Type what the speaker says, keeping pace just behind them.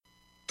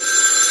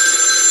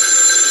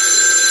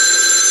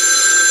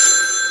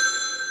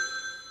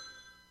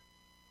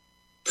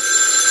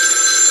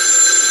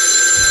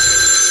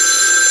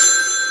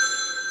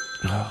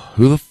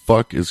Who the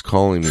fuck is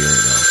calling me right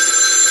now?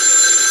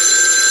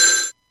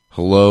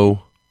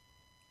 Hello?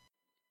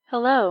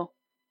 Hello.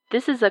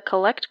 This is a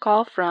collect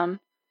call from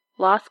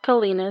Las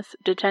Colinas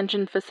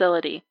Detention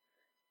Facility.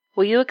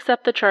 Will you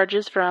accept the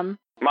charges from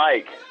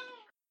Mike?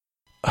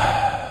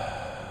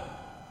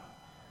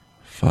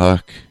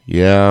 Fuck,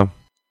 yeah.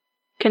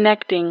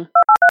 Connecting?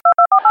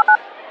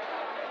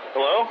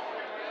 Hello?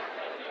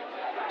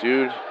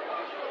 Dude,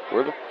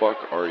 where the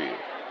fuck are you?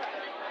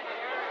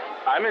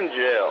 I'm in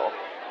jail.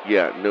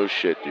 Yeah, no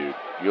shit, dude.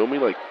 You owe me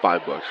like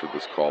 $5 for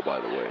this call, by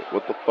the way.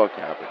 What the fuck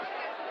happened?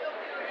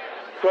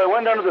 So I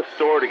went down to the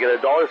store to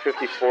get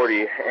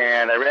 $1.50/40,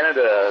 and I ran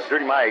into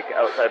Dirty Mike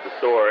outside the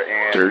store,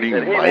 and Dirty he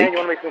said, hey, Mike? man, you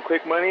want to make some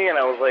quick money?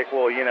 And I was like,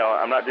 well, you know,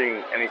 I'm not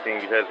doing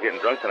anything besides getting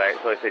drunk tonight.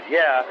 So I said,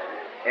 yeah.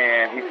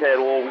 And he said,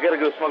 well, we got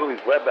to go smuggle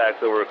these wetbacks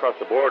over across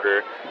the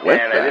border.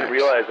 Wetbacks? And I didn't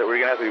realize that we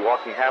were going to have to be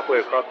walking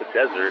halfway across the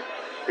desert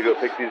to go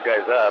pick these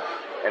guys up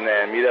and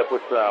then meet up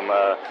with some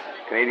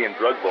Canadian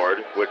drug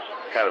lord, which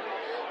is kind of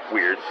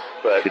weird.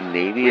 But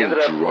Canadian we ended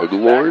up drug back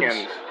lords?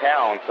 in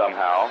town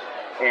somehow,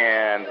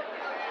 and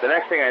the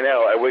next thing I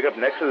know, I wake up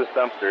next to this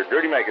dumpster.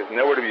 Dirty Mike is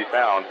nowhere to be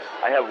found.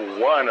 I have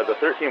one of the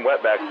 13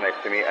 wetbacks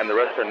next to me, and the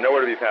rest are nowhere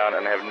to be found,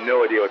 and I have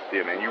no idea what to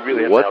do, man. You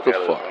really have to help me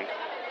out of this one.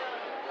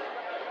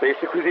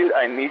 Basically, dude,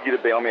 I need you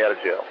to bail me out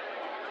of jail.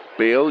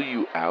 Bail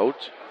you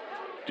out?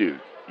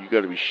 Dude, you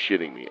gotta be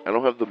shitting me. I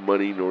don't have the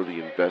money nor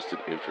the invested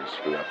interest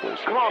for that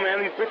bullshit. Come on, man.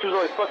 These bitches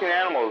are like fucking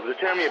animals. They're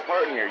tearing me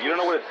apart in here. You don't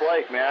know what it's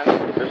like, man.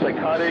 They're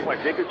psychotic. My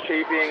dick is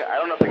chafing. I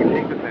don't know if I can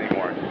take this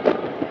anymore.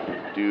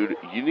 Dude,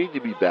 you need to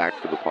be back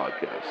for the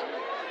podcast.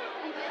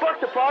 Fuck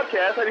the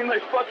podcast. I need my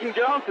fucking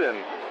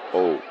Johnson.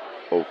 Oh,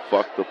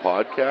 fuck the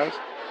podcast?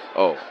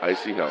 Oh, I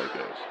see how it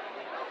goes.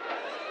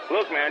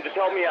 Look, man, just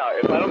help me out.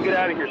 If I don't get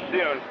out of here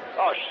soon...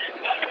 Oh, shit.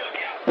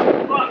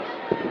 Fuck.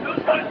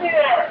 Who's back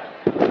there?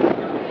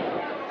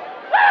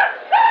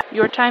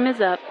 Your time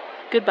is up.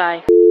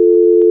 Goodbye.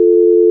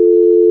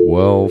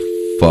 Well,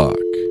 fuck.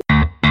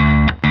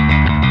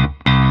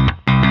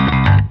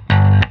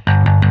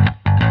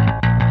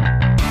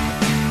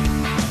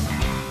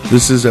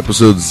 This is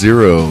episode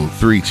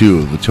 032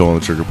 of the Toe on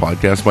the Trigger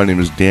podcast. My name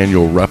is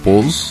Daniel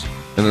Repples,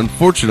 and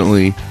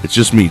unfortunately, it's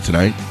just me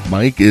tonight.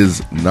 Mike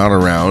is not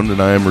around,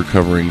 and I am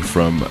recovering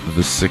from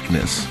the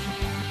sickness.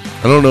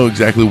 I don't know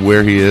exactly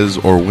where he is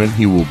or when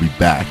he will be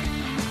back.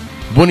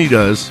 When he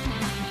does,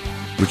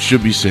 which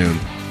should be soon,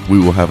 we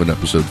will have an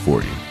episode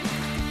for you.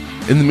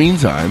 In the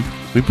meantime,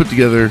 I've put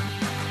together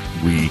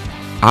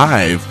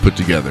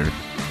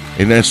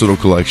a nice little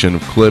collection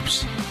of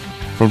clips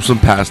from some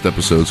past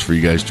episodes for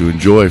you guys to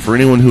enjoy. For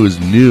anyone who is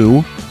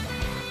new,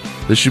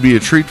 this should be a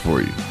treat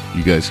for you.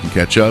 You guys can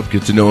catch up,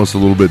 get to know us a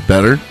little bit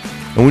better,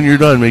 and when you're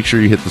done, make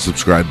sure you hit the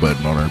subscribe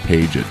button on our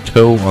page at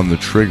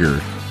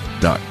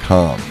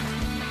toeonthetrigger.com.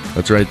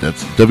 That's right,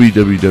 that's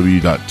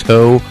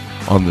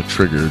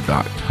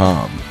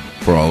www.toeonthetrigger.com.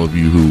 For all of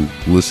you who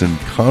listen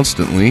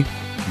constantly,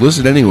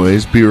 listen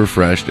anyways, be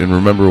refreshed, and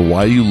remember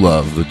why you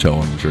love the Toe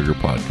on the Trigger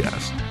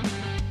podcast.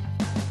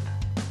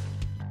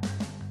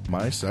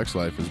 My sex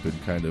life has been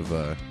kind of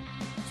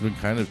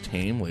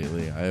tame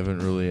lately. I haven't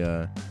really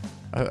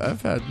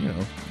I've had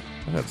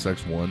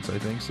sex once, I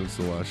think, since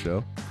the last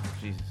show.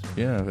 Jesus.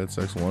 Yeah, I've had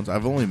sex once.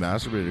 I've only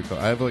masturbated.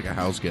 I have like a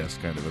house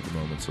guest kind of at the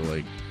moment, so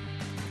like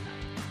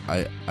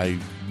I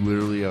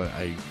literally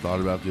thought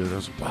about the other day. I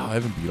was like, wow, I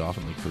haven't beat off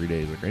in like 3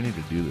 days. Like, I need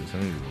to do this. I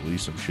need to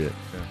release some shit.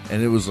 Yeah.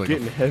 And it was like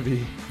getting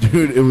heavy,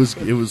 dude. It was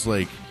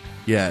like,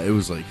 yeah, it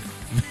was like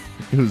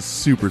it was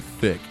super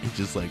thick. It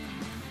just like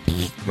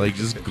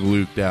just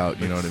gluked out.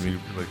 You know what I mean?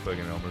 Like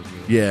fucking Elmer's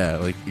glue. Yeah,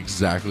 like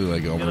exactly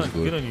like Elmer's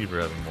glue. Good on you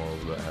for having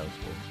morals about house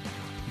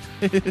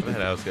guests. I've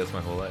had house guests my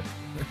whole life.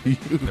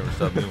 Never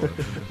stopped me one.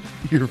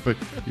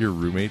 Your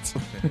roommates.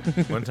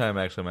 One time,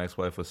 actually, my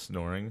ex-wife was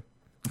snoring.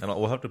 And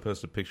we'll have to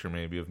post a picture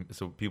maybe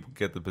so people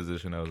get the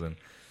position I was in.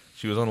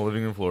 She was on the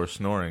living room floor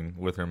snoring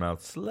with her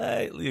mouth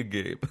slightly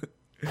agape.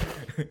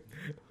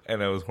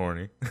 And I was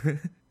horny.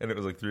 And it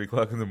was like 3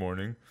 o'clock in the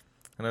morning.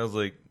 And I was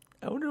like,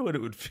 I wonder what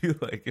it would feel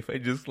like if I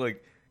just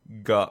like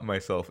got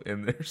myself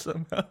in there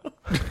somehow.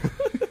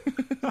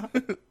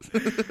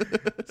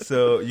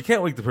 So you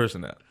can't wake the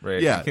person up, right?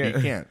 Yeah, you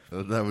can't.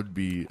 That would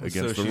be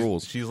against the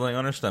rules. She's laying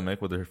on her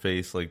stomach with her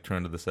face like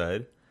turned to the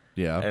side.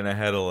 Yeah. And I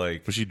had to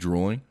like... Was she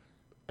drooling?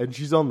 and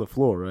she's on the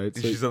floor, right?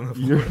 So she's on the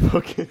floor.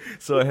 Fucking...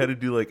 So I had to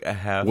do like a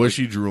half. Was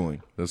she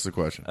drooling? That's the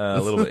question. A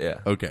little bit,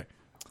 yeah. Okay.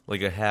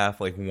 Like a half,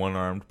 like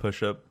one-armed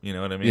push-up, you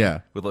know what I mean? Yeah.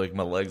 With like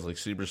my legs like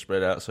super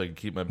spread out so I can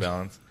keep my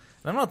balance.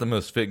 And I'm not the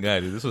most fit guy,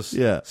 dude. This was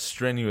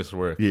strenuous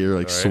work. Yeah, you're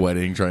like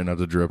sweating, trying not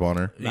to drip on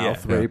her.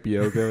 Mouth rape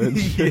yoga.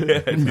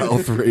 Yeah,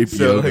 mouth rape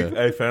so, yoga. Like,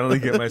 I finally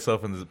get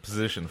myself in the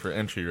position for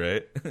entry,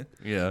 right?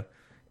 Yeah.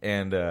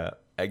 And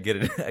I get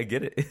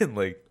it in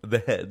like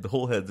the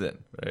whole head's in,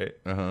 right?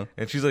 Uh-huh.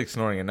 And she's like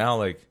snoring, and now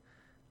like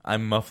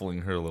I'm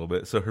muffling her a little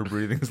bit, so her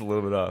breathing's a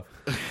little bit off.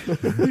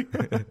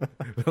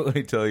 But let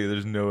me tell you,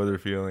 there's no other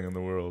feeling in the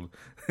world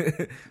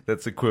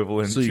that's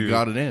equivalent to... So you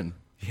got it in.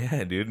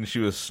 Yeah, dude, and she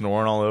was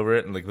snoring all over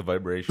it, and like the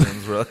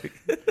vibrations were like...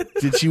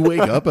 Did she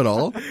wake up at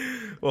all?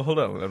 Well, hold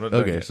on. I'm not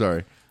done Okay, yet.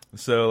 sorry.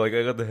 So, like,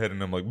 I got the head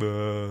and I'm like, "Bah."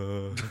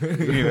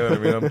 You know what I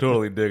mean? I'm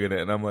totally digging it.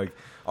 And I'm like,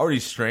 already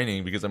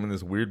straining because I'm in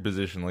this weird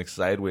position, like,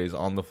 sideways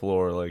on the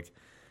floor, like,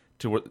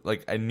 to where,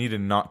 like, I need to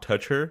not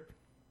touch her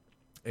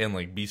and,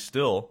 like, be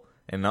still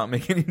and not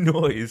make any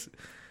noise.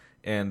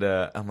 And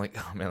I'm like,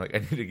 oh, man, like, I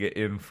need to get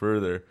in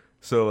further.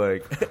 So,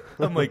 like,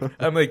 I'm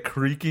like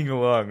creaking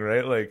along,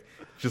 right? Like,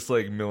 just,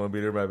 like,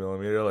 millimeter by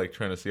millimeter, like,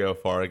 trying to see how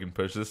far I can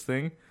push this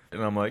thing.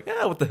 And I'm like,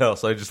 what the hell?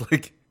 So I just,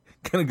 like,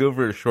 kind of go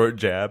for a short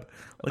jab.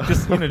 Like,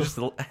 just, just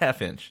a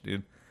half inch,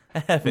 dude. A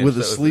half inch. With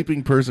a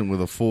sleeping person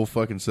with a full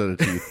fucking set of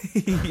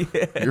teeth.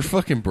 Yeah. You're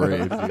fucking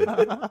brave,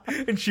 dude.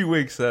 And she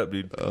wakes up,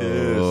 dude. Pissed.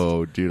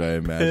 Oh, dude, I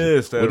imagine.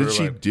 Pissed What out did of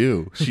she her mind.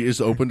 do? She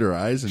just opened her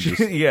eyes and just...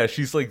 Yeah,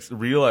 she's like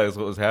realized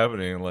what was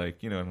happening. And like,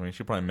 I mean,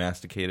 she probably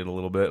masticated a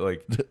little bit.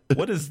 Like,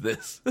 what is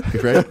this?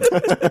 Right?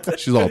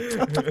 She's all...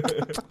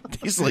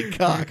 Tastes like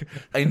cock.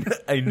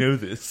 I know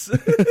this.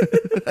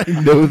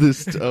 I know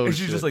this. Oh, And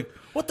she's shit. just like,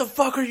 what the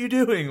fuck are you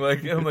doing?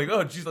 Like, I'm like,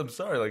 oh, jeez, I'm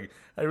sorry. Like,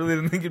 I really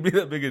didn't think it'd be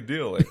that big a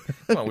deal. Like,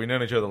 come on, we've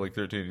known each other like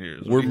 13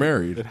 years. We're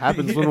married. It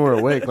happens when we're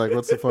awake. Like,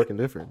 what's the fucking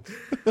difference?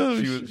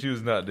 She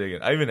was not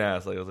digging. I even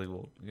asked, like, I was like,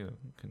 well,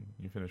 can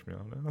you finish me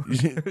off now?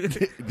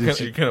 Did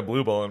she, You're kind of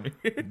blue balling me.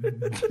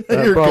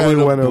 That You're probably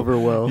kinda went bl- over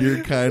well.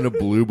 You're kind of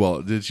blue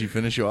ball. Did she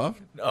finish you off?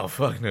 Oh,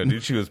 fuck no,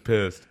 dude. She was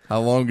pissed. How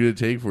long did it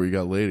take before you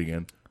got laid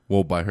again?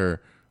 Well, by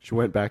her. She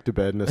went back to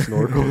bed in a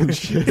snorkel and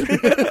shit.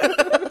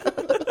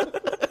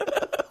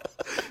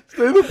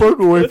 Stay the fuck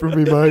away from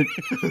me, Mike.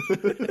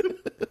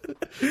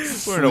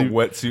 Wearing a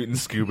wetsuit and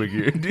scuba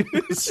gear, dude.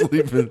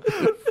 Sleeping.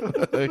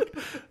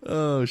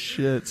 Oh,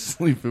 shit.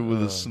 Sleeping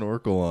with a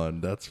snorkel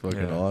on. That's fucking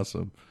Yeah.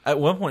 awesome. At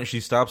one point, she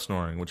stopped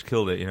snoring, which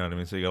killed it. You know what I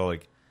mean? So you gotta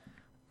like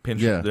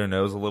pinch Yeah. their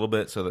nose a little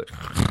bit so that.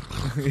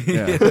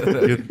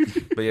 Yeah.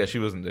 But yeah, she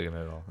wasn't digging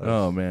it at all. That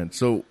Oh, was man.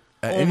 So...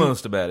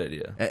 almost a bad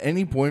idea. At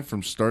any point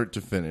from start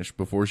to finish,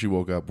 before she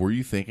woke up, were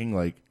you thinking,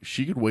 like,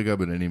 she could wake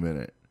up at any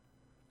minute?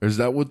 Or is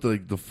that what the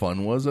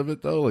fun was of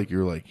it, though? Like,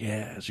 you're like,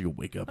 yeah, she could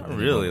wake up. at Not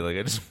any really. moment. Like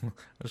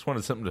I just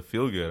wanted something to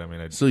feel good. I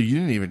mean, So you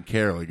didn't even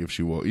care, like, if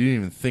she woke. You didn't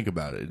even think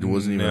about it. It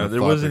wasn't even. no, A there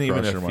thought wasn't that even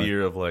crossed a your mind.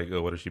 fear of like,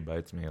 oh, what if she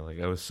bites me? Like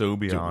I was so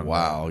Dude, beyond.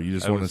 wow, that. you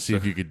just I want to was see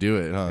if you could do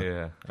it, huh?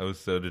 Yeah, I was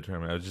so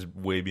determined. I was just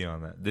way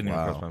beyond that. Didn't even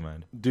Wow. cross my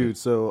mind. Dude,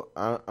 so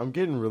I'm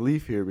getting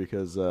relief here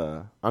because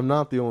I'm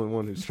not the only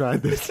one who's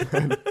tried this.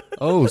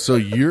 Oh, so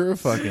you're a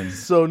fucking.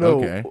 So no,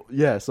 Okay.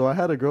 yeah. So I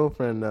had a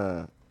girlfriend.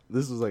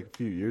 This was like a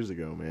few years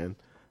ago, man.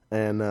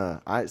 And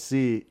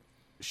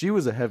she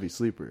was a heavy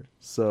sleeper.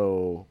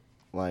 So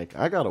like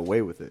I got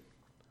away with it.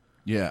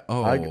 Yeah.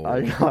 Oh, I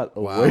got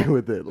wow. away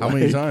with it. How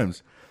many Like,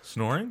 times?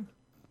 Snoring?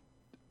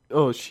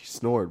 Oh, she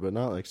snored, but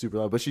not like super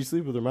loud. But she'd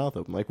sleep with her mouth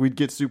open. Like we'd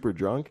get super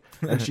drunk,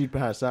 and she'd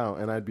pass out,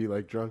 and I'd be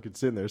like drunk and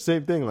sitting there.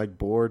 Same thing, like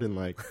bored and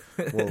like,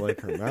 well,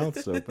 like her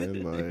mouth's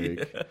open.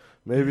 Like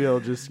maybe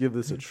I'll just give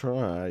this a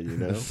try, you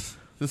know.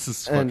 This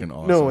is And fucking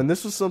awesome. no, and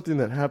this was something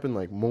that happened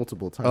like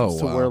multiple times, Oh,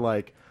 to wow. where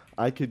like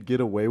I could get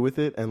away with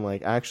it and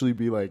like actually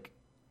be like,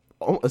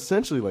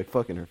 essentially like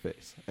fucking her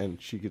face, and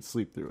she could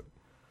sleep through it,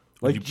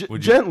 like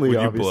gently,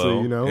 obviously,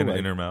 blow you know, in, like,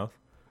 in her mouth.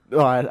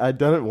 No, I'd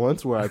done it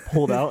once where I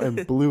pulled out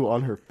and blew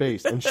on her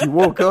face, and she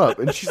woke up,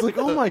 and she's like,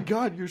 "Oh my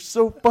god, you're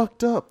so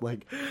fucked up!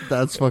 Like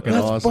That's fucking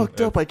that's awesome. fucked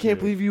up. I can't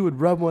believe you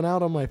would rub one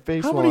out on my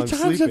face How while many I'm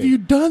times sleeping." have you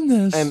done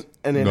this? And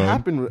it None.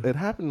 happened. It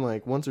happened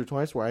like once or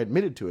twice where I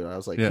admitted to it. I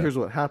was like, Yeah. "Here's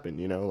what happened.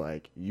 You know,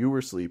 like you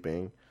were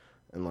sleeping,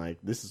 and like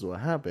this is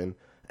what happened."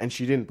 And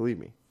she didn't believe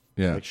me.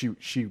 Yeah. Like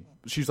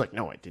she's like,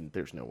 "No, I didn't.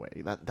 There's no way.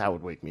 That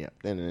would wake me up."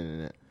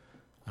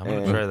 I'm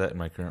gonna try that in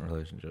my current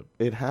relationship.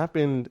 It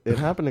happened a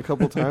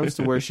couple times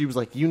to where she was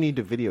like, "You need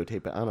to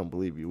videotape it." I don't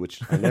believe you,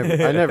 which I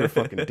never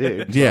fucking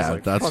did. So I Yeah, was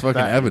like, that's "Fuck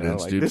fucking that,"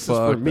 evidence, like, dude. This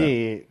Fuck is for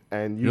me,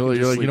 and You're like,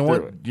 just you know sleep what?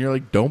 through it. You're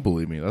like, don't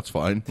believe me. That's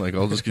fine. Like,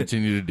 I'll just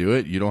continue to do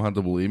it. You don't have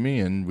to believe me,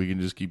 and we can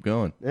just keep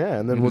going. Yeah,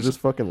 and then we'll just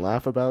fucking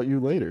laugh about you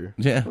later.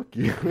 Yeah, Fuck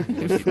you.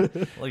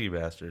 Lucky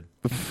bastard.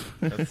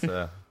 That's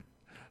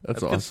that's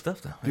good awesome.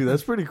 stuff, though. Dude,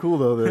 that's pretty cool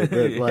though.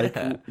 That Yeah.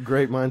 like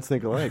great minds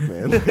think alike,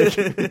 man.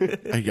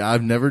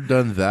 I've never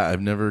done that.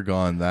 I've never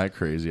gone that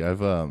crazy. I've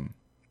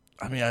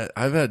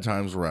had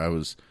times where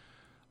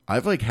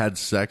I've like had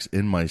sex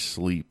in my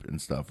sleep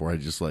and stuff, where I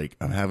just like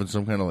I'm having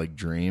some kind of like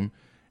dream,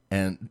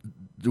 and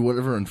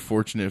whatever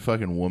unfortunate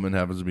fucking woman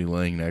happens to be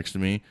laying next to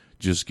me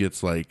just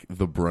gets like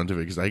the brunt of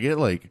it, because I get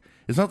like,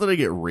 it's not that I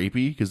get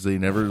rapey because they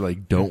never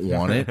like don't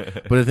want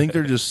it, but I think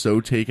they're just so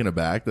taken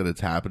aback that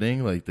it's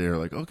happening. Like they're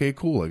like, okay,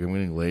 cool, like I'm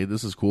getting laid,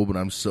 this is cool, but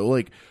I'm so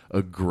like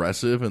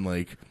aggressive and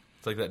like,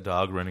 It's like that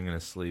dog running in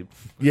his sleep.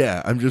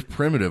 yeah, I'm just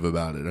primitive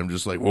about it. I'm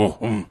just like, whoa,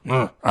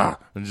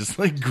 I'm just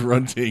like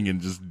grunting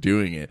and just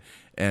doing it,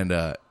 and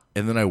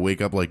then I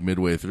wake up like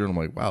midway through and I'm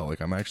like, wow,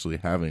 like I'm actually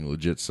having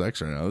legit sex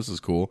right now. This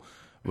is cool.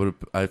 But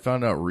I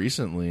found out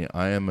recently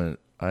I am a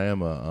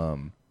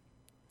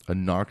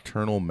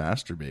nocturnal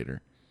masturbator.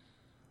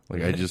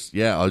 Like I'll just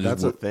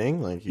That's a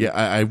thing. Like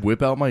I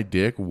whip out my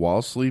dick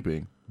while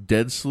sleeping,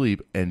 dead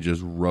sleep, and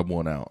just rub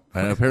one out.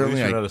 And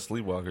apparently At least you're not a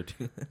sleepwalker,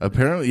 too.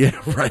 apparently, yeah,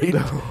 right.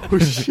 Oh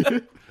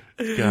shit.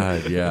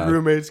 God, yeah.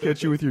 Roommates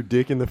catch you with your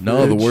dick in the fridge.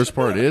 No, the worst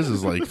part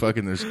is like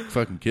fucking. There's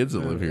fucking kids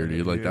that live here,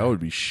 dude. Like that would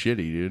be shitty,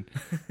 dude.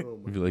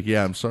 You'd be like,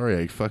 yeah, I'm sorry,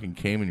 I fucking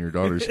came in your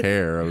daughter's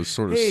hair. I was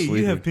sort of sleeping.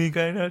 You have pink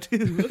eye now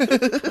too.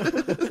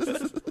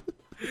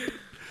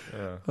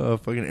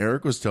 Fucking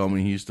Eric was telling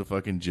me he used to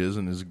fucking jizz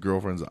in his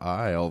girlfriend's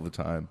eye all the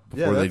time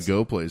before they'd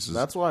go places.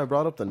 That's why I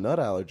brought up the nut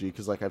allergy,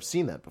 because like I've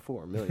seen that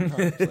before a million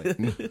times.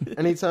 Like,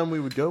 anytime we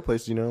would go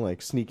places,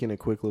 like sneak in a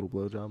quick little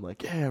blowjob,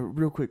 like, yeah,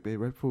 real quick,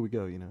 babe, right before we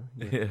go,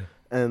 Yeah.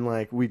 And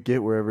like we'd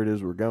get wherever it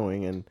is we're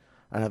going, and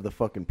I'd have the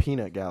fucking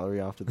peanut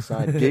gallery off to the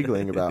side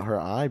giggling about her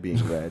eye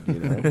being red,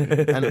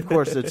 And of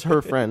course it's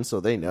her friend,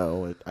 so they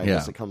know. I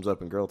guess it comes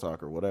up in girl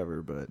talk or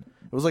whatever, but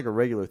it was like a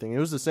regular thing. It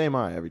was the same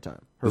eye every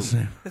time. Her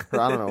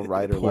I don't know,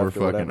 right or poor left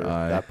or whatever.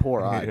 eye. That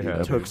poor eye,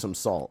 dude, took some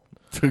salt.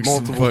 Took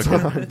some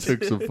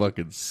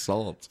fucking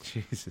salt.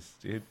 Jesus,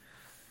 dude.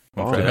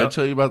 Oh, did I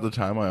tell you about the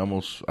time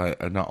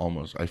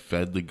I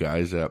fed the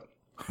guys at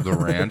the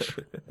ranch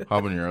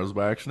habañeros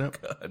by accident?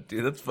 God,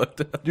 dude, that's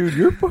fucked up. Dude,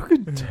 you're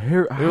fucking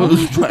terrible.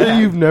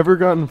 You've never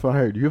gotten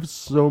fired. You have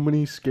so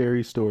many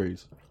scary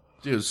stories.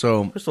 Dude,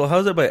 so First of all,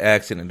 how's that by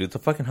accident, dude? It's a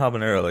fucking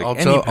habanero. Like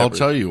I'll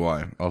tell you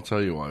why. I'll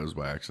tell you why it was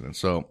by accident.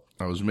 So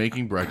I was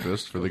making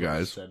breakfast for the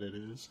guys. Said it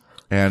is.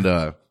 And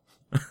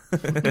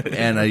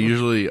and I'll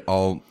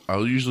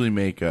usually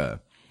make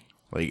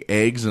like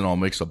eggs, and I'll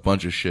mix a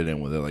bunch of shit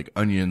in with it, like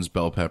onions,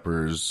 bell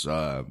peppers,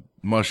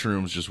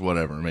 mushrooms, just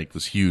whatever, and make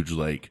this huge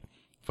like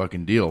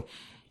fucking deal.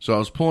 So I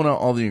was pulling out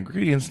all the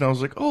ingredients, and I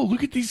was like, "Oh,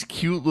 look at these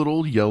cute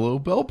little yellow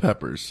bell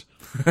peppers.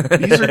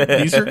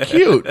 These are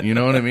cute." You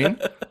know what I mean?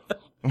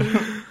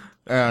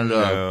 And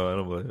no, I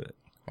don't believe it.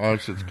 oh,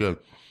 that shit's good.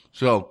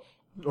 So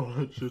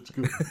that shit's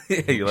good.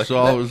 Yeah, you like so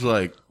that? I was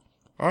like,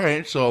 "All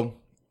right, so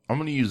I'm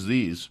gonna use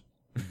these,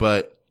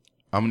 but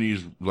I'm gonna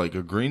use like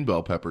a green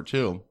bell pepper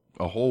too,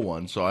 a whole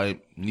one. So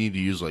I need to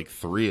use like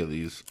 3 of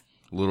these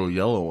little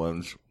yellow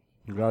ones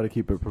You gotta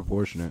keep it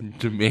proportionate.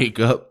 to make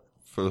up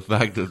for the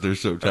fact that they're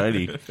so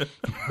tiny."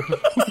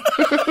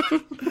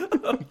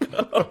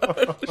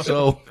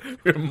 So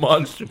You're a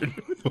monster.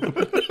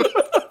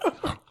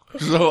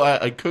 So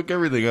I cook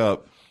everything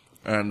up,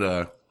 and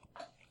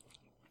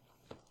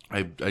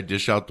I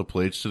dish out the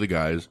plates to the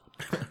guys,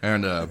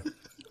 and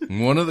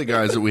one of the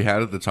guys that we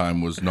had at the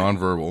time was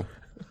nonverbal,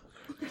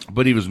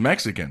 but he was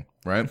Mexican,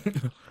 right?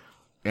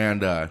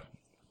 And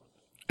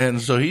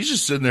so he's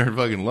just sitting there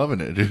fucking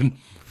loving it, dude.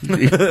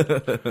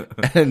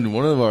 And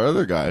one of our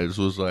other guys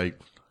was like,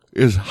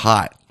 "It's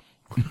hot."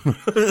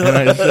 And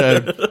I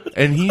said,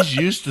 and he's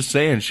used to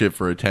saying shit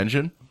for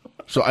attention,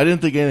 so I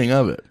didn't think anything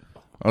of it.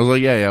 I was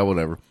like, yeah,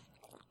 whatever.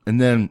 And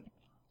then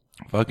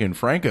fucking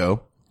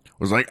Franco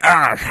was like,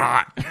 "It's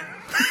hot."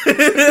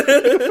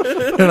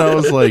 And I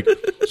was like,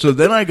 so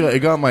then it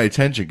got my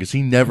attention, because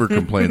he never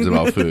complains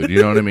about food.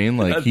 You know what I mean?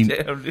 Like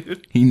Damn,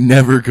 dude. he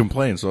never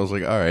complains. So I was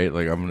like, all right,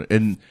 like I'm gonna.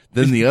 And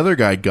then the other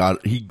guy got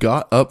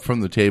up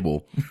from the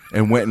table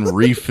and went and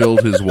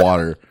refilled his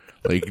water.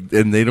 Like,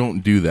 and they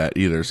don't do that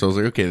either. So I was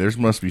like, okay, there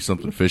must be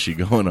something fishy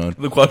going on.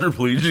 The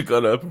quadriplegic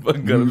got up and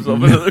fucking got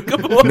himself another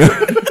cup of water.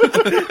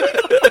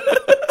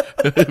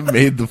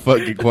 Made the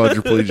fucking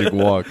quadriplegic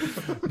walk.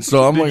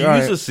 So I'm Did like, you all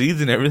use right. the seeds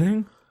and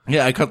everything?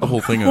 Yeah, I cut the whole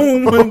thing up. Oh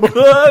my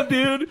god,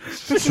 dude!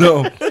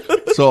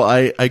 So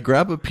I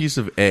grab a piece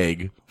of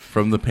egg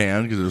from the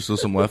pan, because there's still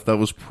some left. That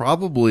was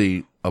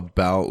probably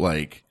about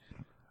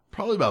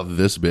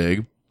this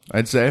big,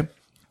 I'd say,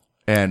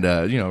 and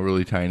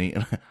really tiny.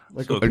 And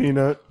Like a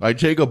peanut. I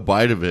take a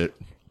bite of it.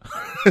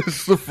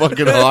 It's the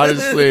fucking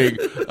hottest thing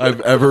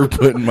I've ever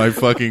put in my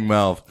fucking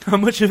mouth. How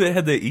much of it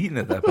had they eaten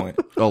at that point?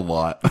 A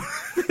lot.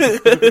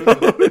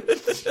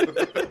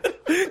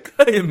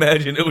 I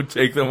imagine it would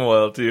take them a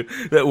while too.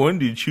 That one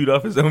dude chewed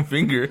off his own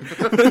finger.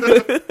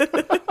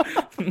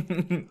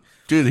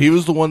 Dude, he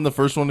was the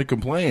first one to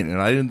complain,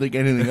 and I didn't think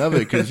anything of it,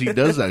 because he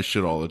does that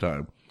shit all the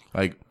time.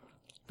 Like,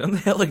 Don't they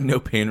have like no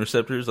pain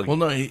receptors? Like, well,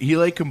 no, he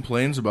like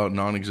complains about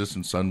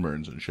non-existent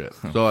sunburns and shit.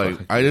 So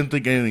I didn't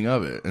think anything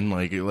of it, and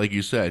like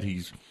you said,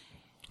 he's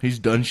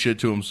done shit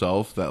to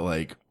himself that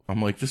like,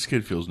 I'm like, this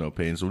kid feels no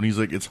pain. So when he's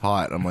like, "It's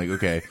hot," I'm like,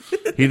 okay,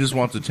 he just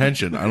wants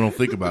attention. I don't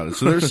think about it.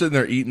 So they're sitting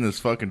there eating this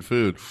fucking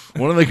food.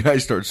 One of the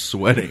guys starts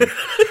sweating.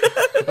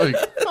 Like,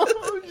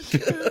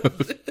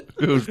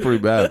 it was pretty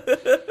bad.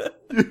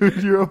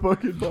 Dude, you're a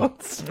fucking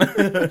boss.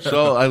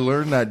 So I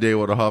learned that day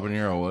what a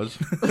habanero was.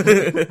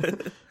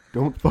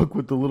 Don't fuck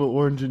with the little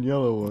orange and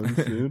yellow ones,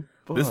 dude.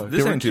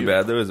 this ain't too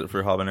bad though, is it,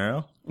 for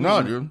habanero?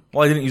 No, dude.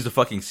 Well, I didn't use the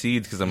fucking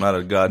seeds because I'm not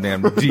a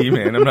goddamn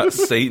D-man. I'm not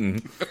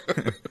Satan.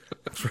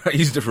 I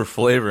used it for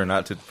flavor,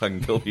 not to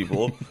fucking kill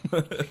people.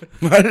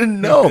 I didn't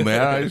know,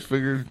 man. I just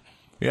figured.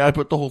 Yeah, I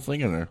put the whole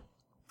thing in there.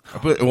 I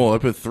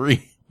put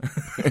 3.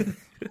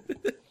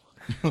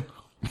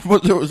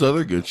 But there was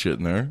other good shit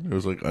in there. There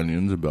was like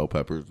onions and bell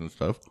peppers and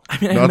stuff. I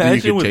mean, Not that you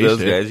imagine could with taste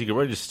those it. guys, you could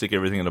probably just stick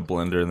everything in a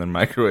blender and then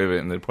microwave it,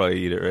 and they'd probably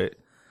eat it, right?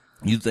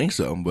 You'd think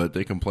so, but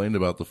they complained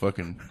about the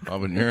fucking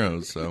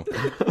habaneros, so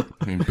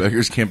I mean,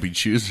 beggars can't be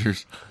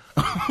choosers.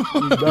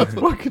 Dude, that's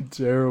fucking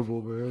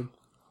terrible, man.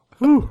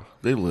 Whew.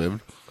 They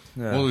lived.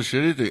 Yeah. Well, the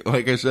shitty thing,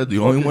 like I said, the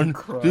only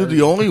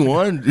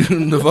one,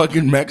 the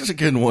fucking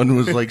Mexican one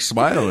was like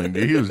smiling.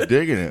 Dude. He was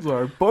digging it. It's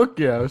like, fuck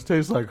yeah, this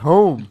tastes like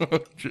home.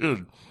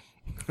 Dude.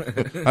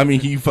 I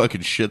mean, he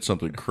fucking shit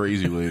something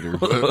crazy later.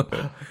 But.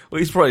 Well,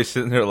 he's probably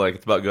sitting there like,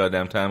 it's about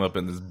goddamn time up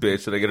in this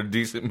bitch that I get a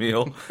decent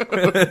meal.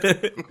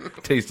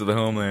 Taste of the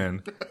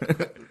homeland.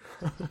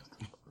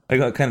 I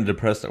got kind of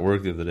depressed at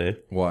work the other day.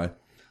 Why?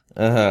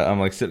 I'm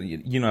like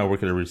sitting, I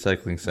work at a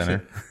recycling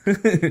center.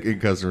 In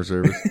customer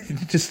service.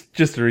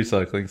 just a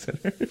recycling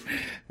center.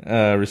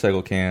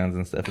 Recycle cans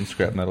and stuff and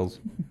scrap metals.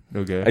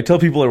 Okay. I tell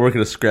people I work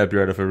at a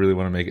scrapyard if I really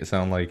want to make it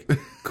sound like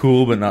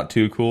cool, but not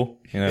too cool.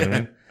 You know what I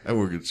mean? I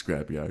work at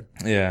scrapyard.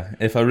 Yeah.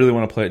 If I really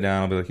want to play it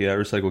down, I'll be like, yeah, I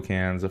recycle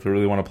cans. If I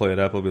really want to play it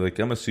up, I'll be like,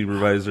 I'm a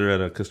supervisor at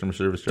a customer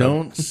service job.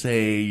 Don't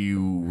say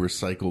you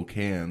recycle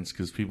cans,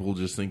 because people will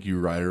just think you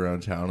ride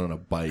around town on a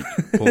bike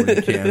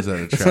pulling cans out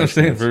of trash. That's what I'm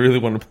saying. If I really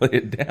want to play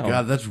it down.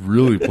 God, that's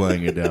really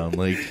playing it down.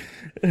 Like,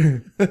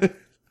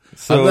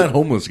 so I'm that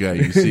homeless guy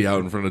you see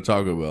out in front of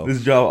Taco Bell.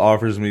 This job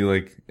offers me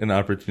like an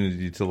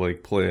opportunity to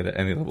like play it at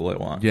any level I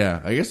want.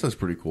 Yeah, I guess that's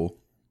pretty cool.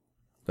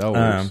 That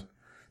works.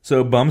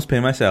 So bums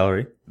pay my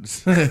salary.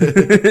 So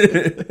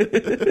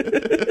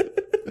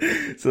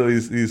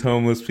these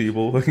homeless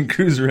people can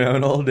cruise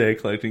around all day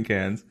collecting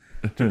cans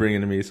to bring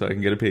into me so I can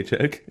get a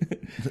paycheck.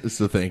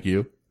 So thank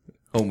you,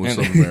 homeless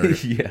of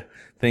America. Yeah,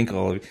 thank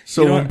all of you.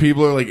 So when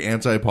people are like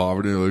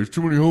anti-poverty, they're like, there's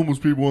too many homeless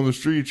people on the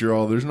streets. You're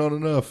all, there's not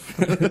enough.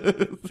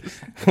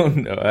 Oh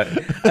no,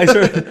 I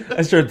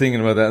started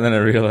thinking about that, and then I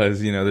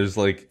realized, there's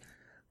like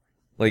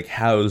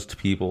housed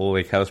people,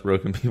 like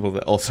housebroken people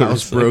that also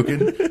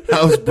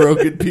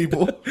housebroken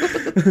people.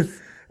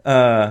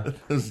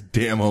 Those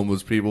damn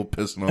homeless people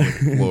pissing on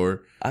the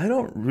floor. I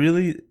don't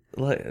really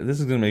like. This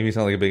is gonna make me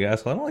sound like a big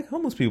asshole. I don't like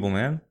homeless people,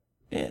 man.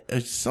 Yeah, I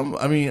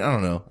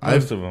don't know.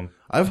 Most of them.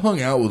 I've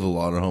hung out with a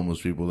lot of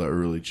homeless people that are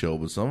really chill,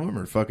 but some of them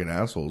are fucking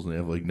assholes and they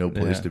have like no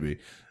place to be.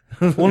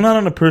 Well, not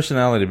on a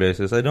personality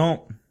basis. I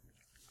don't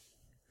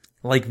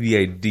like the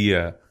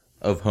idea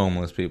of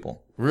homeless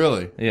people.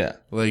 Really? Yeah.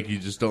 Like, you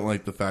just don't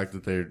like the fact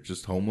that they're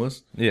just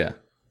homeless? Yeah.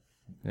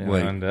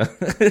 Like, and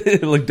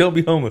like, don't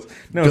be homeless.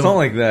 No, it's not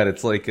like that.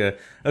 It's like,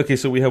 okay,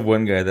 so we have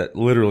one guy that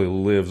literally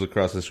lives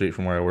across the street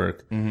from where I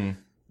work. Mm-hmm.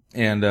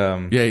 And,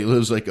 yeah, he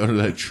lives like under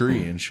that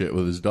tree and shit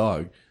with his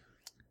dog.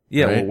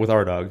 Yeah, right? well, with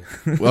our dog.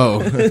 Whoa.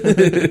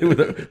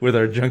 with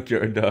our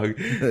junkyard dog.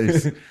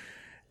 Nice.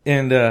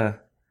 And,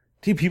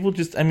 dude, people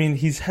just,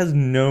 he has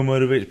no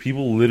motivation.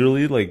 People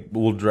literally, like,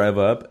 will drive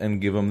up and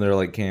give him their,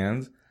 like,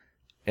 cans.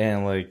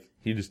 And, like,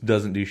 he just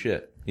doesn't do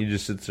shit. He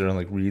just sits there and,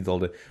 like, reads all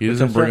day. He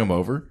doesn't bring them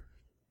over?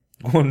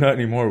 Well, not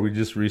anymore. We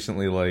just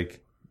recently,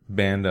 like,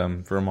 banned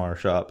him from our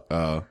shop.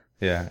 Oh.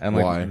 Yeah. And,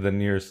 like, why? the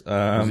nearest...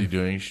 was he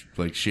doing,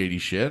 like, shady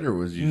shit, or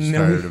was he just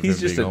tired of him being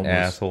he's just an homeless?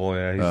 asshole,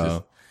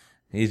 yeah.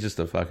 He's just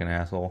a fucking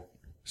asshole.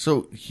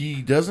 So,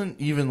 he doesn't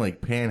even,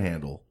 like,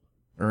 panhandle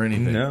or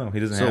anything? No, he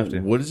doesn't have to.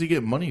 So, what does he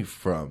get money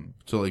from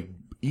to, like,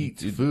 eat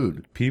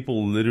food?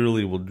 People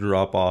literally will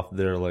drop off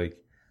their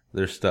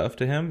stuff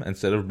to him.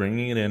 Instead of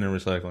bringing it in and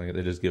recycling it,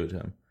 they just give it to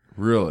him.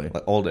 Really?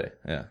 Like, all day,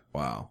 yeah.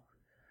 Wow.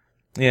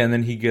 Yeah, and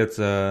then he gets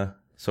Social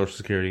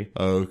Security.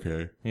 Oh,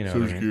 okay. You know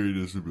Social what I mean? Security,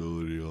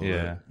 disability, all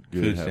Yeah, that.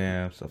 food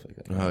stamps, stuff like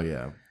that. Oh,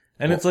 yeah.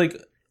 And it's like...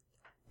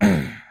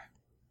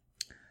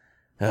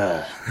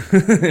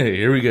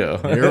 here we go.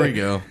 Here we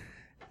go.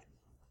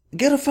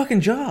 Get a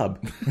fucking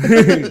job.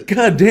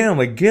 God damn,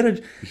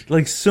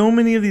 like so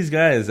many of these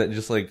guys that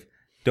just like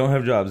don't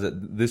have jobs,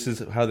 that this is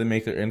how they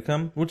make their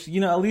income, which,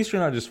 at least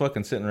you're not just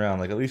fucking sitting around,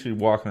 like at least you're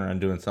walking around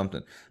doing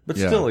something. But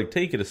still, like,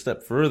 take it a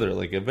step further,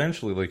 like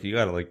eventually, like, you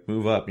gotta like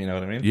move up, you know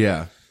what I mean?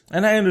 Yeah.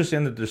 And I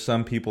understand that there's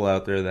some people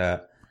out there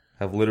that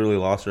have literally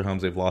lost their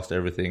homes, they've lost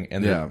everything,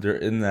 and they're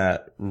in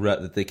that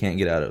rut that they can't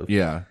get out of.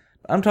 Yeah.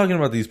 I'm talking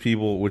about these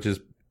people, which is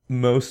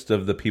most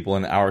of the people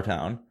in our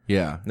town.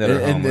 Yeah. That are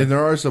and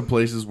there are some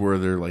places where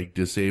they're like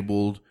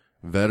disabled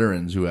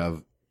veterans who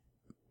have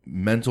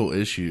mental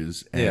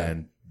issues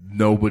and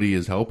nobody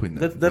is helping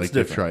them. That's like,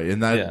 different.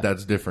 And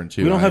that's different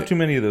too. We don't have too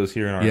many of those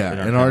here in our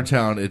town. in our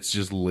town, it's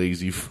just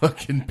lazy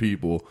fucking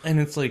people. And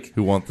it's like,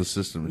 who want the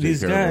system to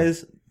these take care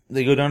guys, of them.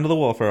 They go down to the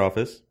welfare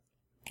office,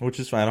 which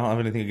is fine. I don't have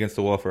anything against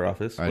the welfare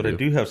office. What I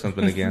do have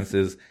something against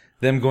is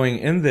them going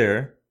in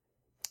there,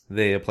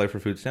 they apply for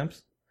food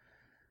stamps.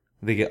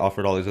 They get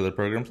offered all these other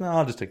programs. No,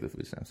 I'll just take the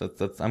food stamps.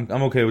 I'm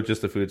okay with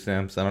just the food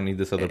stamps. I don't need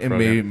this other program.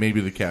 And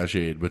maybe the cash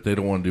aid, but they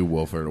don't want to do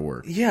welfare to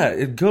work.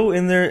 Yeah, go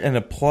in there and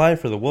apply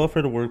for the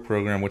welfare to work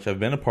program, which I've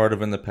been a part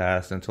of in the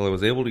past until I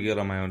was able to get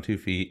on my own 2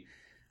 feet.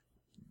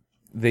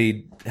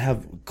 They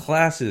have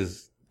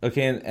classes,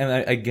 okay, and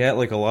I get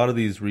like a lot of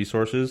these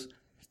resources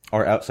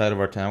are outside of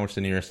our town, which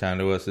the nearest town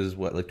to us is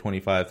what, like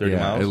 25, 30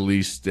 miles?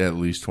 At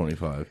least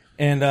 25.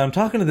 And I'm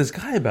talking to this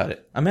guy about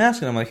it. I'm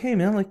asking him, like, hey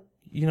man, like,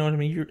 you know what I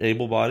mean? You're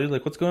able-bodied.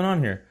 Like, what's going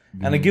on here?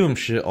 Mm-hmm. And I give him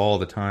shit all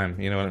the time.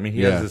 You know what I mean?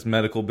 He has this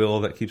medical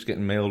bill that keeps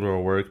getting mailed to our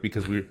work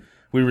because we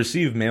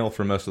receive mail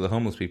for most of the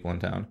homeless people in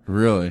town.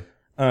 Really?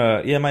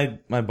 Yeah,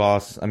 my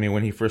boss, I mean,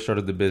 when he first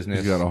started the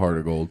business... He's got a heart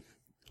of gold.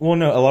 Well,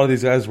 no, a lot of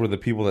these guys were the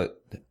people that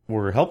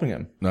were helping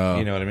him. No.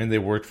 You know what I mean? They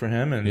worked for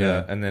him, and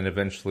and then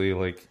eventually,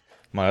 like,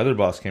 my other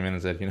boss came in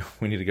and said,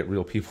 we need to get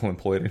real people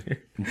employed in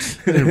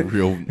here.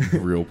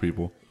 real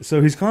people.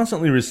 So he's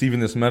constantly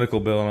receiving this medical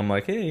bill, and I'm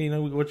like, hey,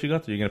 what you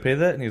got there? You gonna pay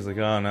that? And he's like,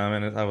 oh, no,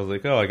 man. I was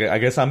like, oh, I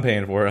guess I'm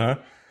paying for it, huh?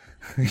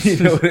 You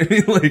know what I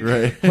mean? Like,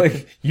 right.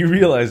 Like, you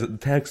realize that the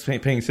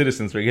tax-paying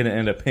citizens are going to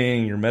end up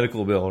paying your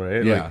medical bill,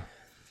 right? Yeah. Like,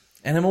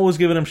 and I'm always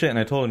giving him shit, and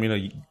I told him,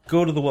 you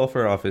go to the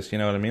welfare office, you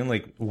know what I mean?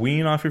 Like,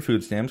 wean off your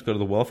food stamps, go to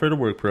the welfare to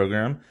work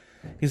program.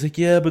 He's like,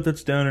 yeah, but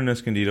that's down in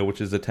Escondido, which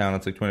is a town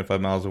that's like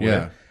 25 miles away.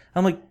 Yeah.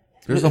 I'm like...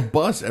 There's a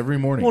bus every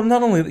morning. Well,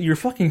 not only... You're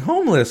fucking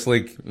homeless,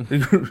 like...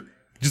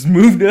 Just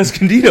move to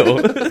Escondido.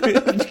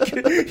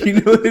 You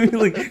know what I mean?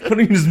 Like, why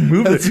don't you just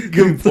move That's it? a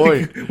good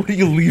point. Like, what are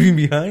you leaving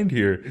behind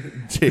here?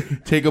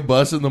 Take a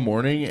bus in the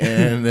morning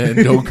and then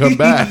don't come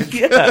back.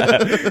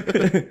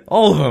 Yeah.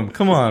 All of them.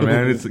 Come on,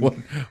 man. It's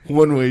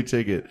one-way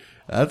ticket.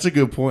 That's a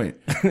good point.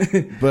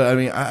 But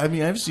I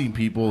mean, I've seen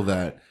people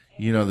that,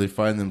 they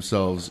find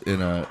themselves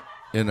in a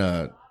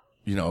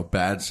a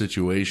bad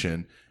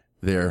situation.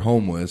 They're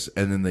homeless,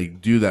 and then they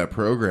do that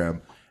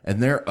program,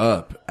 and they're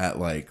up at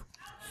like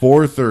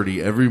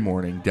 4:30 every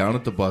morning, down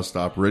at the bus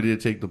stop, ready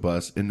to take the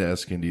bus into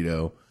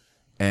Escondido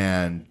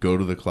and go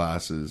to the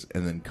classes,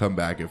 and then come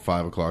back at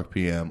 5:00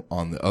 p.m.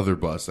 on the other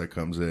bus that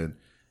comes in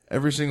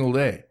every single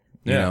day,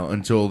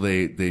 until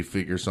they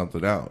figure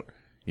something out,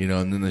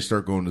 and then they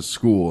start going to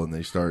school, and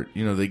they start,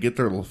 they get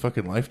their little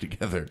fucking life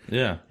together.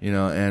 Yeah.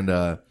 And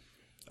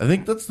I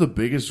think that's the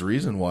biggest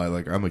reason why,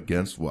 like, I'm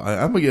against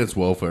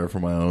welfare for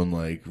my own,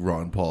 like,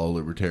 Ron Paul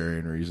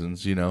libertarian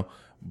reasons,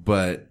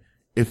 but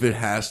if it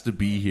has to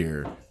be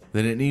here,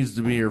 then it needs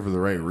to be here for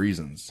the right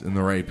reasons and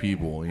the right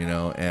people,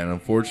 and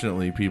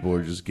unfortunately people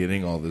are just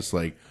getting all this,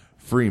 like,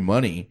 free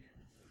money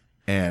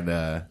and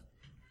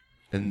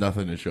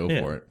nothing to show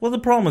for it. Well, the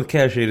problem with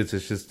cash aid is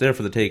it's just there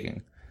for the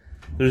taking.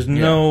 There's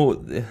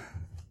no...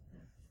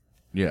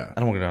 Yeah. I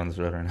don't want to go down this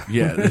road right now.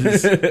 Yeah. I'm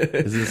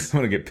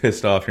going to get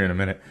pissed off here in a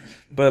minute.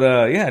 But,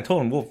 I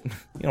told him, well,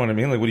 you know what I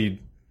mean? Like, what do you...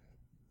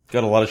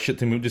 Got a lot of shit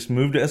to move. Just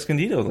move to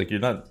Escondido. Like,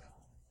 you're not...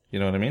 You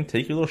know what I mean?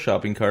 Take your little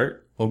shopping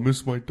cart. I'll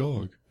miss my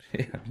dog.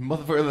 Yeah.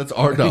 Motherfucker, that's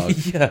our dog.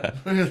 Yeah.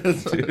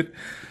 Dude.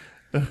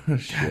 Oh,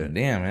 shit. God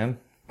damn, man.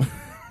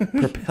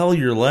 Propel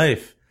your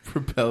life.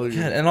 Propel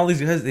your... God, and all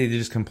these guys, they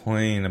just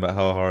complain about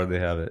how hard they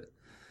have it.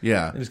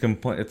 Yeah. They just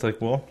complain. It's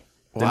like, well...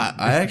 Well,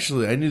 I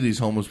knew these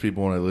homeless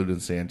people when I lived in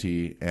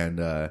Santee,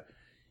 and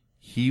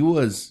he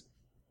was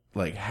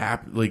like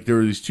happy. Like, there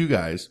were these two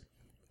guys,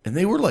 and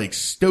they were like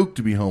stoked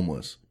to be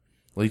homeless.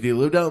 Like, they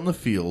lived out in the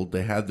field.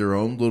 They had their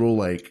own little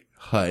like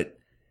hut,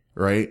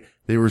 right?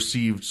 They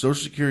received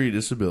Social Security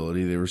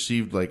disability. They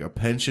received like a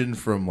pension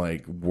from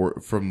like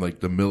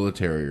the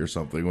military or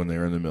something when they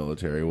were in the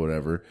military,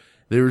 whatever.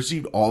 They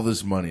received all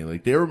this money.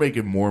 Like, they were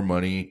making more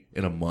money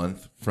in a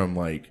month from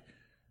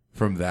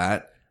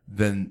that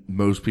than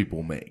most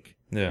people make.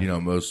 Yeah.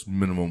 Most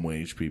minimum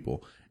wage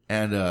people.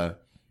 And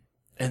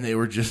they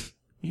were just,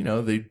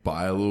 they'd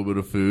buy a little bit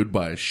of food,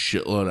 buy a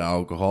shitload of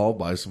alcohol,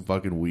 buy some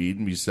fucking weed,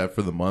 and be set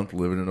for the month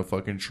living in a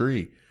fucking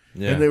tree.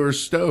 Yeah. And they were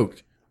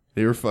stoked.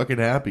 They were fucking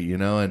happy,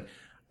 and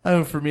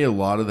for me, a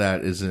lot of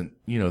that isn't,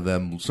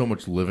 them so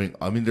much living.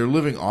 I mean, they're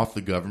living off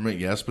the government,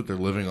 yes, but they're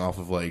living off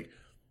of like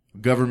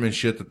government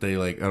shit that they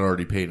like had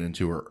already paid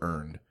into or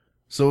earned.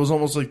 So it was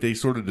almost like they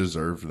sort of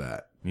deserved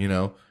that,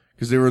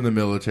 because they were in the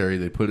military,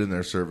 they put in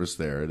their service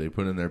there, they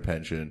put in their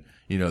pension,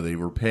 they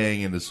were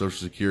paying into Social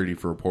Security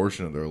for a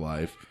portion of their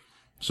life,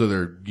 so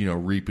they're,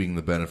 reaping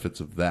the benefits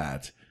of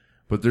that.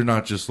 But they're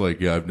not just like,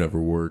 yeah, I've never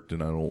worked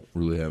and I don't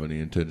really have any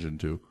intention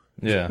to.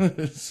 Yeah.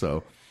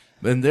 So,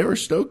 and they were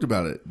stoked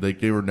about it. Like,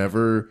 they were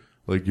never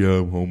like, yeah,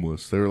 I'm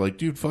homeless. They were like,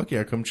 dude, fuck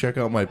yeah, come check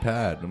out my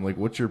pad. I'm like,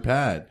 what's your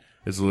pad?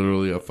 It's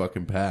literally a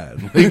fucking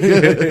pad.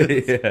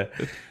 Yeah.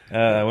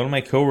 One of my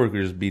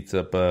coworkers beats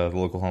up the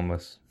local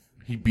homeless.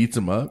 He beats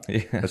them up?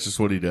 Yeah. That's just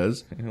what he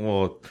does?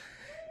 Well,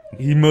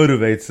 he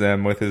motivates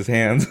them with his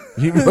hands.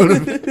 He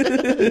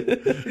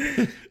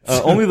motivates...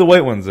 only the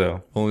white ones,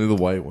 though. Only the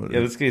white ones.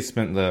 Yeah, this guy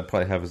spent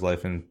probably half his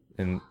life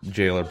in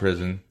jail or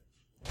prison.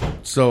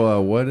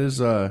 So, what is,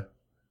 what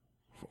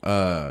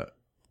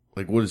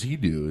does he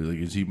do? Like,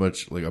 is he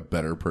much, like, a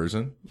better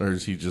person? Or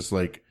is he just,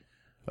 like,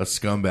 a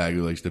scumbag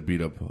who likes to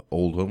beat up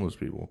old homeless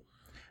people?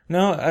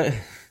 No,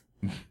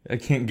 I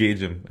can't gauge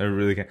him. I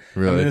really can't.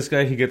 Really? I mean, this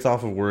guy, he gets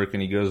off of work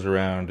and he goes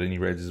around and he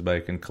rides his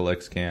bike and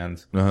collects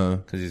cans. Uh-huh.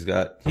 Because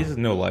he has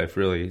no life,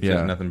 really. He's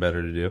got nothing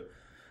better to do.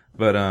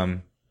 But,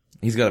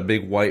 he's got a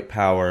big white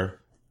power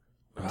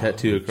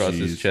tattoo across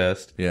his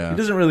chest. Yeah.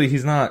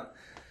 He's not,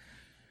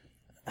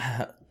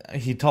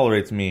 he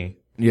tolerates me.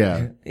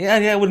 Yeah. Yeah,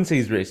 I wouldn't say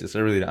he's racist. I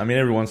really don't. I mean,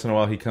 every once in a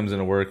while he comes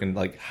into work and,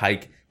 like,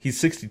 he's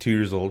 62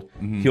 years old.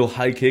 Mm-hmm. He'll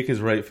high kick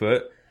his right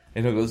foot.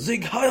 And he'll go,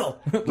 Zig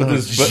Heil!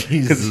 Because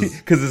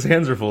his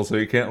hands are full, so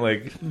he can't,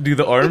 like, do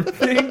the arm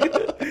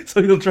thing.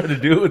 So he'll try to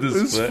do it with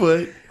his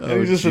foot. Oh,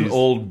 he's just an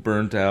old,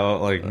 burnt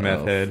out, like,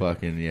 meth head.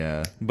 Fucking,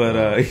 yeah.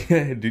 But,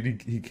 yeah,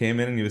 dude, he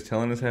came in and he was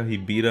telling us how he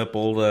beat up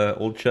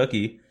old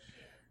Chucky.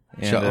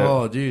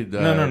 And, dude.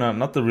 No,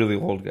 not the really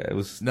old guy. It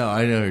was No,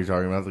 I know who you're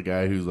talking about. The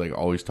guy who's like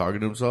always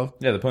talking to himself.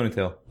 the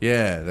ponytail.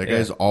 Yeah, that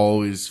guy's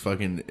always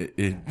fucking.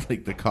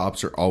 Like the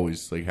cops are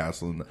always like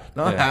hassling,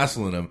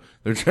 hassling him.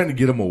 They're trying to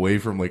get him away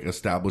from like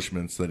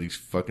establishments that he's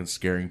fucking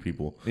scaring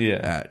people.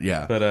 At.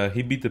 But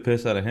he beat the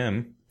piss out of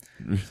him.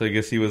 So I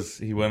guess he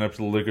went up to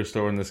the liquor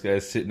store and this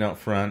guy's sitting out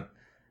front,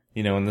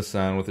 in the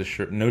sun with his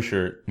shirt, no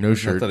shirt. No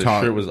shirt. Not that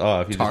his shirt was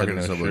off. He just had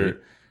no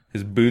shirt.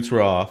 His boots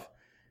were off.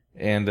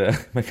 And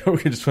my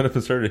coworker just went up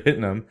and started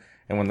hitting him.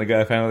 And when the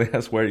guy finally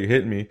asked, "Why are you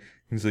hitting me?"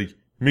 He's like, "You're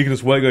making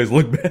us white guys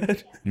look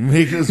bad."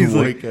 He's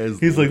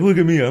like, "Look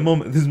at me.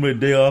 This is my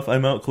day off.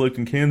 I'm out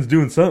collecting cans,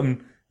 doing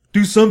something.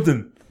 Do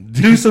something.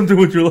 Do something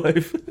with your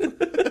life."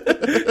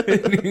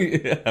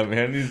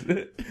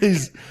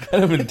 He's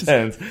kind of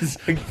intense.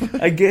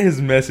 I get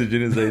his message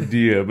and his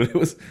idea, but it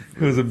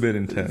was a bit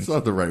intense. It's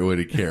not the right way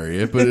to carry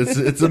it, but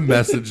it's a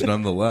message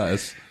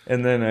nonetheless.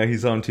 And then he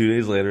saw him 2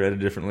 days later at a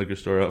different liquor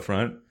store out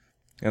front.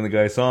 And the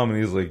guy saw him and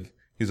he's like,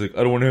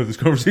 "I don't want to have this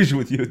conversation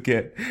with you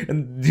again."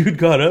 And dude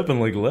got up and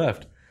like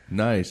left.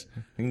 Nice.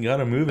 He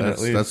got him moving at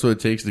least. That's what it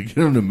takes to get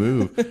him to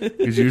move.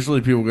 Because usually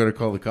people got to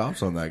call the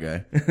cops on that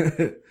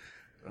guy.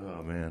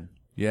 Oh man.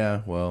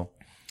 Yeah. Well.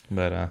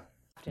 But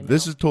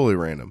this is totally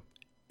random.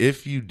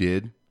 If you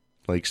did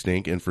like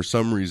stink, and for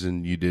some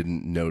reason you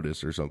didn't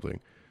notice or something,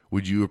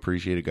 would you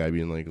appreciate a guy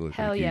being like, "Look"?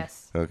 Hell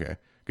yes. Okay.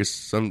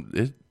 Because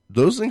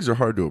those things are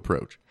hard to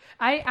approach.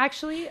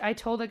 I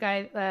told a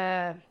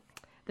guy,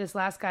 this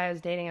last guy I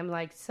was dating, I'm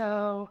like,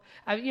 so,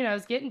 I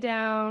was getting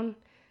down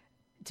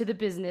to the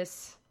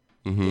business,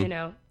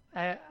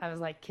 I was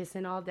like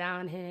kissing all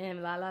down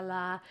him, la la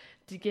la,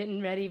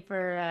 getting ready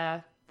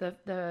for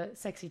the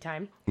sexy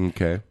time.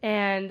 Okay.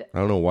 And I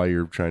don't know why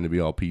you're trying to be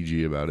all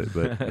PG about it,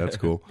 but that's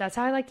cool. That's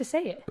how I like to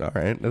say it. All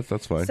right,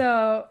 that's fine.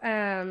 So,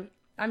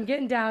 I'm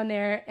getting down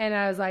there, and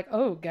I was like,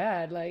 oh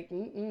God, like,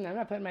 I'm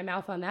not putting my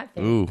mouth on that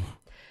thing. Ooh.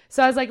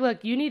 So I was like,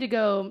 look, you need to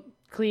go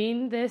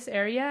clean this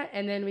area,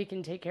 and then we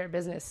can take care of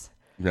business.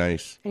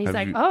 Nice. And he's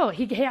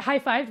he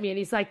high-fived me, and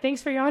he's like,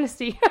 thanks for your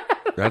honesty.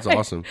 That's like,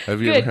 awesome.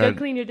 Have you good, ever go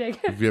clean your dick.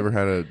 Have you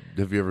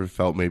ever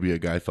felt maybe a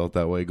guy felt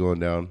that way going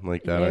down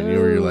like that on you,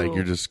 or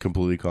you're just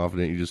completely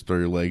confident, you just throw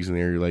your legs in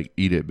the air, you're like,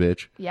 "Eat it,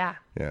 bitch." Yeah.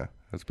 Yeah,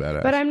 that's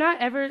badass. But I'm not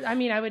ever,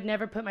 I would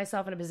never put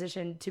myself in a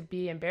position to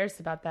be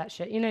embarrassed about that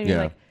shit. You know what I mean?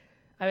 Yeah. Like,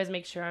 I always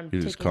make sure I'm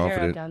You're taken just care of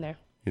confident. down there.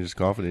 You're just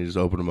confident. You just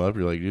open them up.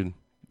 You're like, dude,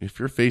 if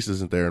your face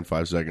isn't there in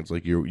 5 seconds,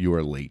 like you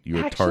are late. You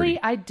are tardy. Actually,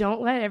 I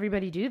don't let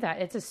everybody do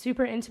that. It's a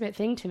super intimate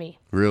thing to me.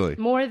 Really?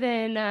 More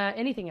than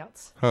anything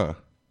else. Huh.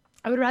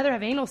 I would rather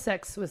have anal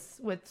sex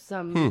with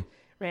some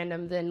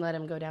random than let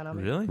him go down on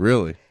me. really?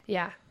 Really?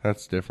 Yeah.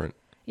 That's different.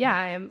 Yeah,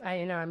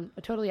 I'm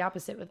totally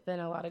opposite than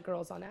a lot of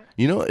girls on that.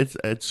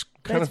 It's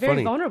kind of very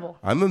funny. vulnerable.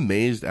 I'm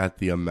amazed at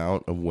the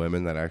amount of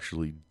women that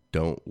actually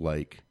don't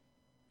like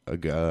a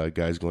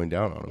guys going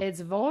down on them.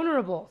 It's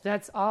vulnerable.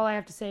 That's all I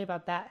have to say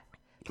about that.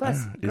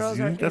 Plus, girls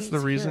are that's insecure.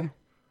 the reason?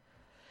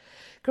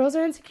 Girls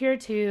are insecure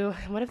too.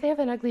 What if they have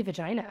an ugly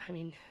vagina? I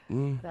mean,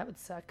 that would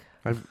suck.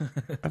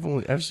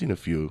 I've seen a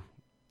few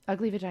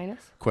Ugly vaginas?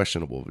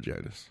 questionable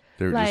vaginas.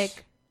 They're Like,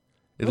 just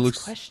what's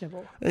looks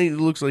questionable? I think it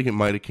looks like it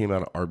might have came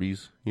out of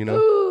Arby's,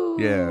 Ooh,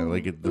 Yeah,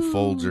 like the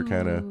folds are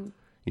kind of,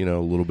 a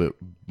little bit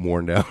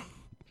worn down.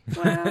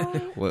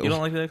 Well, You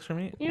don't like the extra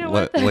meat? you know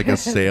what? Like a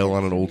sail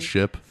on an old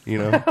ship, You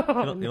don't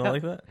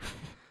like that?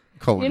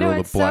 Call a You know girl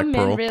what? the black Some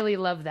pearl. men really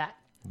love that.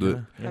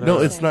 No,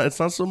 it's not. It's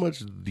not so much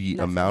the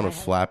That's amount what of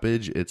I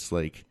flappage. It's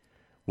like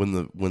when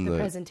the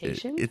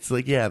presentation? It's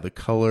like the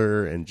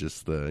color and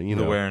just the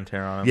The wear and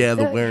tear on them? Yeah,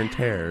 the wear and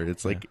tear.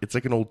 It's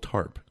like an old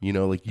tarp.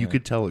 Like you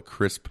could tell a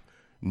crisp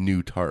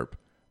new tarp,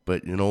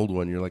 but an old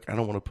one, you're like, I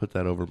don't want to put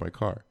that over my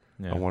car.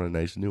 Yeah. I want a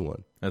nice new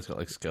one. That's got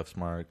like scuffs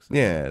marks.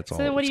 Yeah, it's all.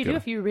 So then what do it's you do gonna-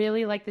 if you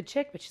really like the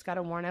chick, but she's got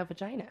a worn out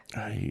vagina?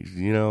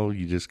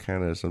 You just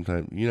kind of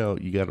sometimes,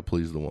 you got to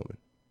please the woman.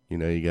 You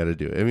got to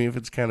do it. I mean, if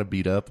it's kind of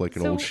beat up like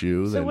an old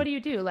shoe, So then what do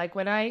you do? Like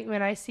when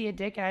I see a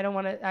dick and I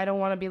don't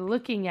want to be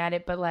looking at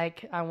it, but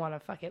like I want to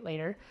fuck it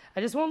later.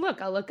 I just won't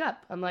look. I'll look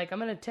up. I'm like, I'm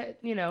going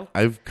to,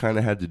 I've kind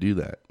of had to do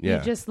that. Yeah.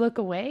 You just look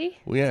away?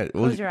 Well, yeah.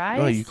 Close your eyes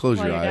No, you close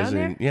while your you're eyes,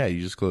 down and you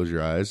just close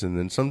your eyes, and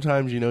then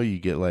sometimes you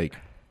get like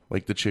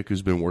the chick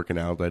who's been working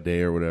out that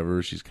day or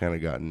whatever. She's kind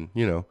of gotten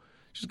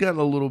she's gotten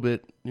a little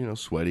bit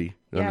sweaty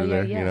under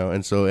there, yeah.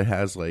 and so it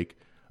has like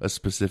a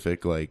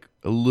specific like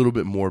a little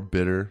bit more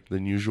bitter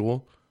than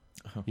usual.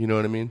 You know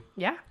what I mean?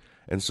 Yeah.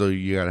 And so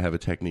you got to have a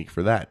technique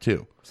for that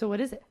too. So what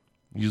is it?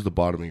 Use the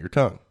bottom of your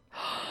tongue.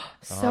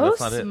 So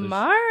that's not it.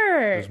 smart.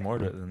 There's more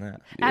to it than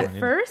that. At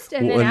first,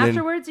 and Well, then and then-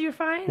 afterwards you're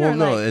fine? Well, or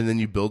no, like, and then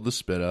you build the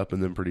spit up,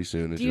 and then pretty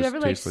soon it do you just ever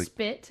like tastes like.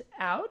 spit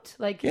out?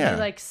 Like Yeah. you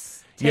like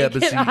Yeah, take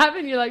but it see- off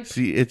and you're like,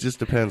 See, it just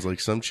depends.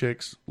 Like some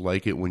chicks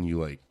like it when you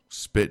like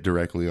spit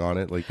directly on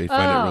it, like they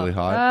find it really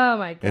hot. Oh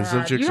my god! And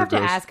some chicks you have are to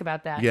gross. ask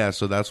about that. Yeah,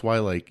 so that's why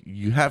like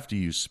you have to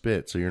use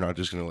spit, so you're not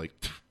just gonna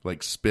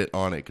like spit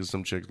on it because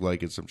some chicks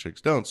like it, some chicks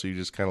don't. So you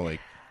just kind of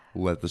like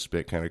let the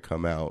spit kind of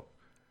come out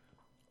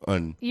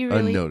You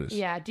really, unnoticed.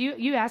 Yeah. Do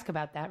you ask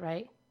about that,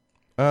 right?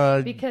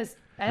 Uh, Because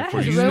That Before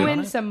has you sit on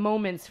ruined it? some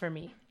moments for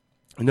me.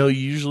 No,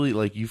 usually,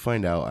 like, you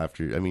find out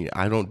after. I mean,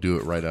 I don't do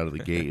it right out of the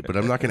gate, but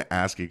I'm not going to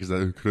ask it because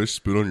could I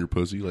spit on your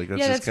pussy? Like, that's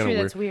Yeah, just that's kind of true.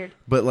 weird. That's weird.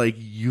 But, like,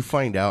 you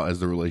find out as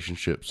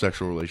the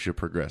sexual relationship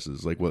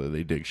progresses, like, whether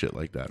they dig shit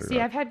like that or See,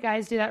 not. I've had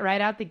guys do that right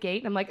out the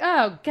gate, and I'm like,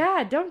 oh,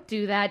 God, don't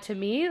do that to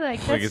me. Like,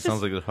 that's Like it just,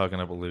 sounds like they're hooking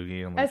up a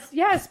loogie. I'm like,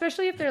 yeah,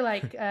 especially if they're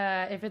like,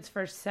 if it's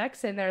for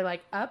sex and they're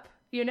like up,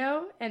 you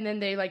know, and then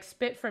they like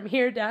spit from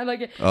here down,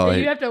 like,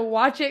 and you have to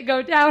watch it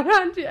go down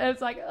onto.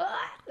 It's like, ugh,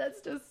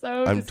 that's just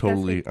so. I'm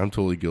disgusting.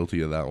 totally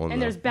guilty of that one.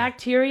 And though. there's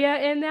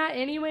bacteria in that,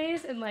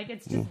 anyways, and like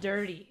it's just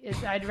dirty.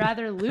 I'd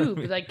rather lube,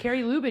 like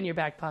carry lube in your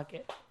back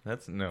pocket.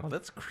 that's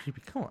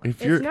creepy. Come on.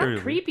 If you're, It's not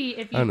creepy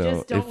if I you know,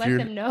 just don't if let you're,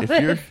 them know if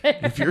that you're it's there.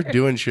 if you're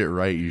doing shit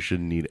right, you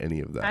shouldn't need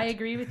any of that. I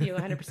agree with you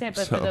 100%,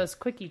 but for those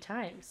quickie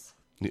times,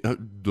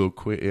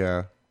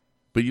 Yeah,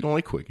 but you don't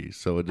like quickies,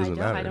 so it doesn't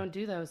matter. I don't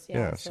do those.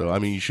 Yeah, so I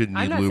mean, you shouldn't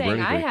need I'm not lube or saying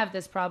anything. I have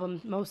this problem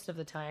most of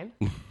the time,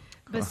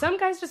 but some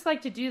guys just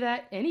like to do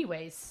that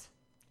anyways.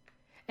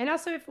 And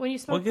also, when you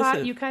smoke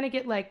pot, you kind of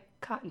get like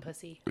cotton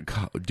pussy.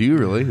 Do you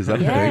really? Is that a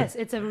thing? Yes,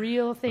 it's a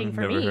real thing I've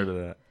for never me. heard of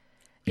that.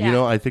 Yeah. You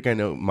know, I think I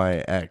know my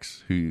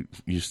ex who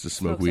used to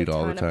smoke Smokes a weed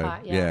all the ton of time.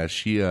 pot, yeah.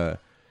 She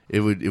it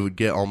would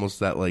get almost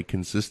that like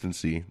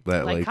consistency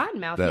that Like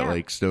cottonmouth, that yeah.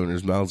 like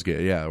stoners' mouths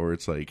get. Yeah, where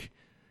it's like,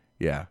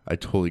 yeah, I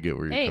totally get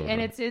where you're Hey, coming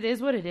and from. it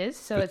is what it is.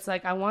 So it's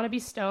like I want to be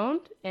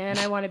stoned and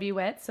I want to be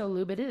wet, so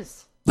lube it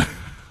is.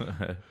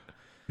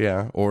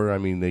 Yeah, or I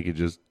mean, they could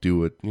just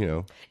do it, you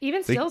know,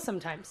 Even still,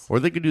 sometimes. or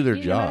they could do their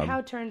No job. matter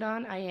how turned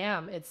on I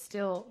am, it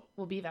still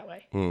will be that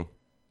way. Hmm.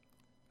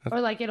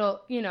 Or like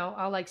it'll,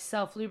 I'll like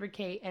self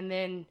lubricate and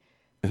then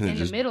And in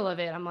just, the middle of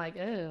it, I'm like,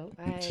 oh,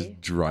 it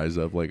just dries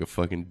up like a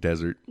fucking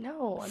desert.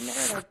 no, I'm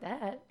never like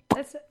that.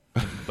 That's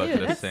Bucket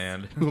Dude, of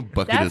sand.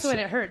 Bucket that's of when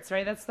it hurts,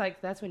 right?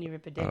 That's when you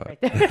rip a dick right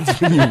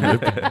there. you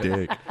rip a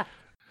dick.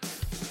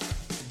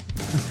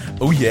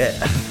 Oh yeah.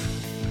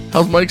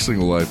 How's Mike's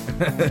single life?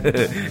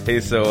 Hey,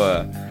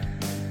 so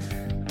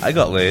I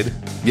got laid.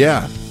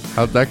 Yeah,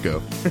 how'd that go?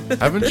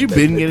 Haven't you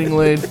been getting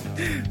laid?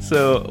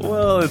 So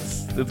well,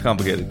 it's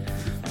complicated.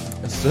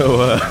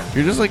 So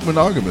You're just like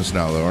monogamous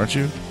now, though, aren't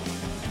you?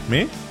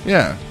 me?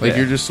 Yeah, like Yeah.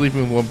 you're just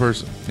sleeping with one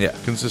person. Yeah.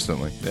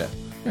 Consistently. Yeah.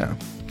 Yeah.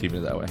 Keeping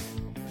it that way.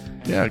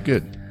 Yeah,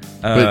 good.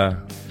 Uh,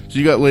 So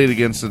you got laid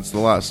again since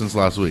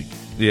last week?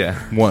 yeah.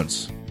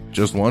 Once.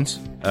 Just once?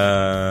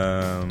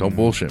 Don't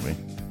bullshit me.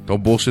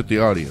 Don't bullshit the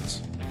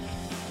audience.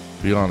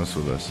 Be honest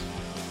with us.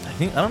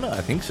 I don't know.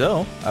 I think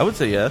so. I would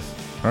say yes.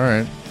 All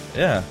right.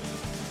 Yeah.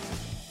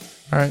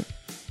 All right.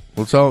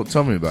 Well,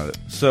 tell me about it.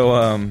 So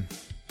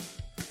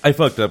I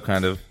fucked up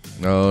kind of.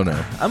 Oh,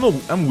 no.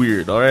 I'm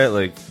weird, all right?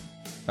 Like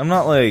I'm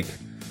not like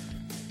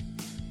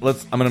I'm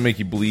going to make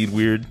you bleed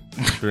weird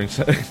during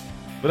sex.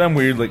 But I'm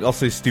weird, like I'll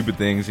say stupid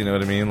things, you know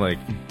what I mean? Like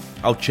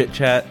I'll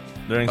chit-chat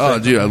during sex. Oh,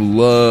 dude, I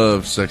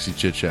love sexy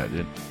chit-chat,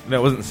 dude. No,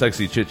 it wasn't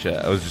sexy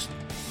chit-chat. I was just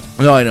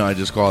No, I know. I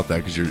just call it that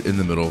because you're in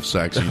the middle of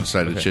sex and you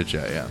decide to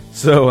chit-chat, yeah.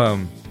 So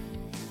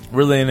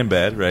we're laying in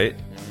bed, right?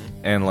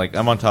 And like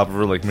I'm on top of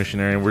her like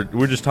missionary and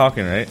we're just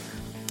talking, right?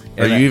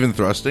 Are And you even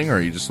thrusting or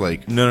are you just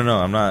like... No,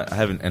 I'm not. I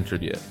haven't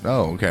entered yet.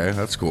 Oh, okay.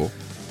 That's cool.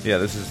 Yeah,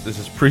 this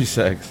is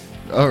pre-sex.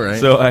 All right.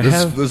 So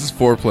this is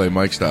foreplay,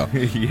 Mike style.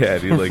 Yeah,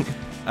 dude. Like,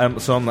 I'm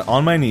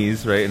on my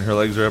knees, right, and her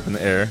legs are up in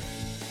the air,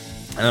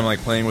 and I'm like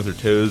playing with her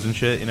toes and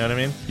shit. You know what I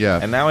mean? Yeah.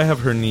 And now I have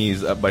her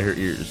knees up by her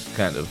ears,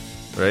 kind of,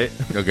 right?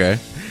 Okay.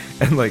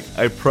 And like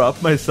I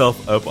prop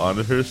myself up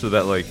onto her so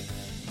that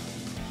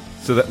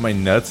my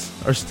nuts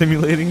are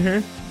stimulating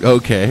her.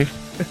 Okay.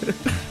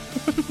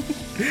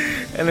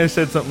 And I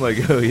said something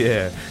like, "Oh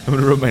yeah, I'm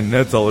gonna rub my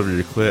nuts all over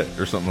your clit"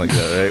 or something like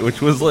that, right?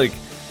 Which was like,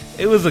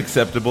 it was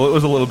acceptable. It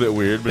was a little bit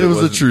weird, but It was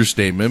a wasn't- true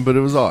statement, but it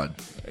was odd.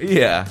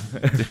 Yeah.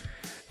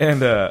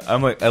 And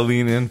I'm like, I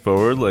lean in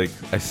forward, like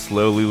I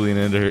slowly lean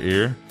into her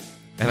ear,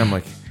 and I'm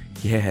like,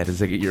 "Yeah, does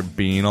that get your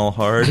bean all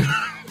hard?"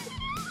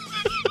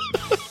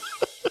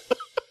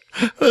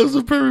 That was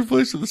the perfect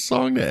place for the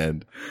song to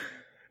end.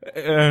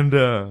 And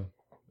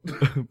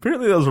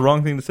apparently that was the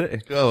wrong thing to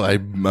say. Oh, I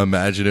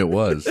imagine it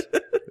was.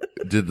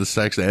 Did the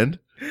sex end?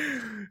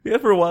 Yeah,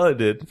 for a while it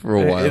did. For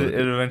a while it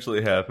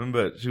eventually happened,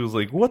 but she was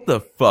like, "What the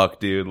fuck,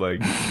 dude?"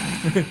 Like,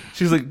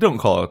 she's like, "Don't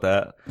call it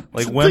that."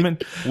 Like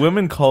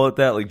women call it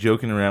that, like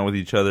joking around with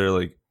each other,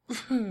 like,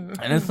 and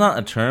it's not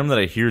a term that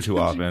I hear too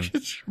often.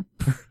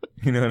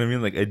 You know what I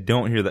mean? Like, I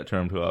don't hear that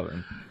term too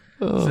often.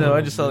 So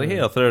I just thought, like, hey,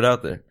 I'll throw it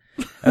out there.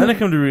 And then I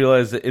come to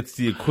realize that it's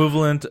the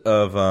equivalent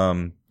of,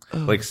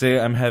 like, say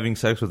I'm having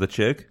sex with a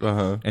chick,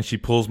 and she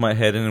pulls my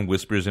head in and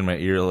whispers in my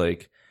ear,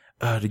 like,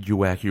 "Oh, did you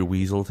whack your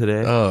weasel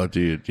today?" Oh,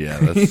 dude, yeah.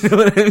 That's, You know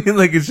what I mean?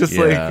 Like, it's just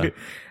Yeah. like,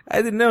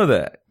 I didn't know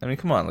that. I mean,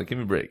 come on, like, give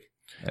me a break.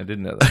 I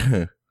didn't know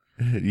that.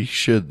 you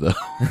should, though.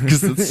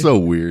 Because it's so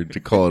weird to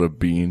call it a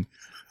bean.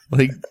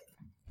 Like,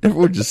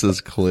 everyone just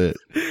says clit.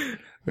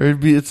 Or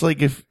it's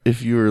like if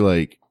you were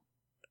like,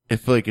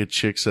 if like a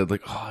chick said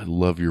like, "Oh, I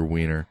love your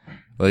wiener."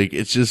 Like,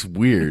 it's just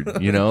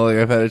weird, you know? Like,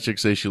 I've had a chick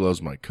say she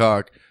loves my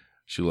cock.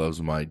 She loves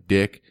my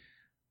dick.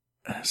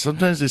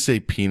 Sometimes they say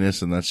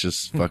penis, and that's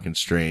just fucking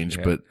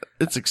strange, but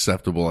it's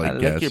acceptable, I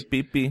guess. Like your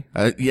pee-pee.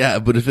 Yeah,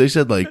 but if they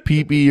said like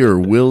pee-pee or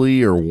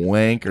willy or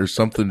wank or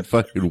something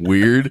fucking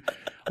weird,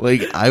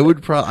 like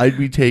I'd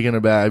be taken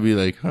aback. I'd be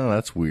like, oh,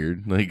 that's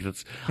weird. Like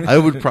I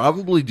would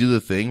probably do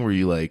the thing where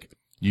you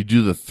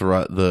do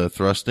the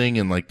thrusting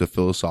and like the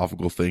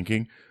philosophical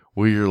thinking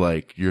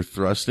where you're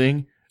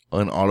thrusting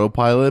on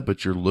autopilot,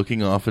 but you're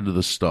looking off into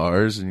the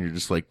stars and you're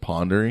just like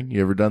pondering.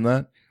 You ever done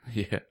that?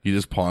 Yeah. You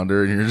just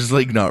ponder and you're just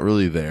like not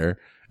really there.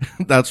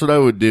 That's what I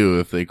would do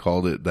if they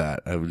called it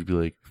that. I would be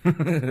like,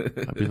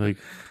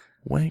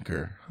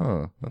 wanker.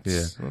 Huh.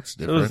 That's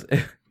different.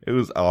 It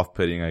was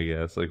off-putting, I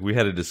guess. Like, we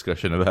had a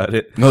discussion about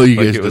it. No, you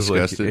like, guys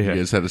discussed it. Yeah. You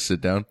guys had to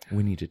sit down.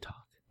 We need to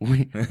talk.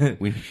 We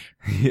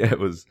Yeah, it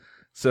was.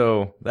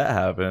 So, that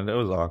happened. It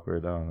was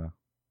awkward. I don't know.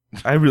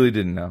 I really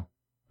didn't know.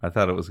 I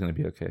thought it was going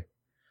to be okay.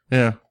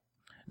 Yeah.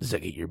 Does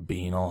that get your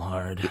bean all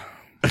hard?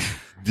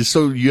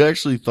 So you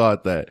actually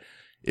thought that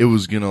it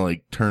was going to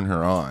like turn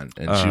her on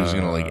and she was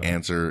going to like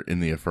answer in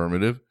the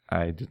affirmative?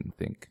 I didn't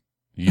think.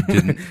 You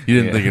didn't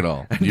think at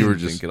all. You were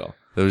just, think at all.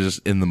 That was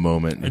just in the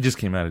moment. It just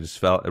came out.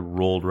 It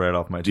rolled right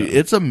off my tongue. Dude,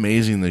 it's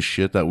amazing the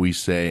shit that we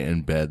say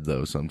in bed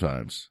though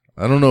sometimes.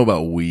 I don't know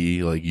about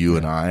we, like you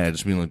and I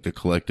just mean like the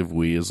collective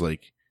we is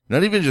like,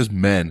 not even just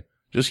men,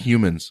 just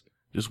humans.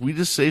 We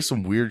just say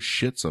some weird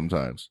shit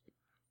sometimes.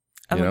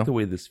 I like the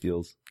way this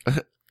feels.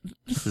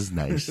 This is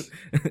nice.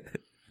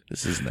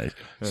 This is nice.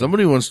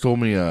 Somebody once told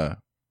me,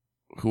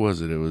 who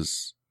was it? It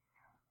was,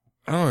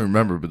 I don't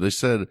remember, but they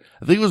said,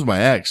 I think it was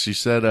my ex. She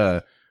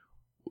said,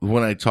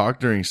 when I talk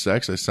during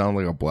sex, I sound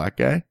like a black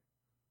guy.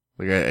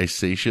 Like I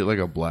say shit like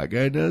a black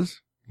guy does.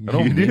 I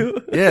don't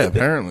do? Yeah,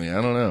 apparently.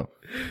 I don't know.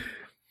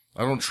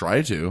 I don't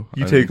try to.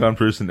 You take on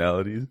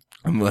personalities?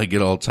 I'm like,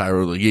 get all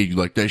tired. Like, yeah, you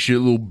like that shit,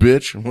 little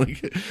bitch? I'm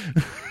like,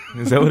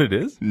 is that what it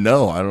is?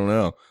 No, I don't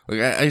know. Like,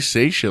 I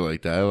say shit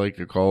like that. I like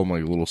to call them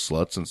like little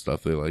sluts and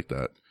stuff. They like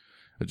that.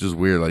 It's just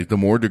weird. Like, the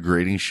more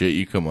degrading shit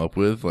you come up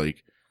with,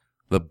 like,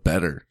 the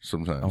better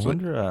sometimes. I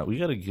wonder, we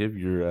gotta give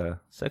your,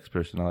 sex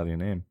personality a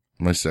name.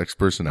 My sex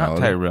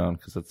personality? Not Tyrone,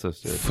 because that's so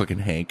stupid. Fucking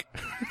Hank.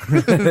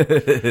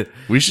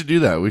 We should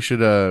do that. We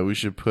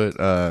should put,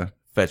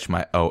 Fetch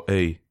my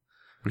OA.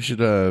 We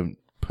should,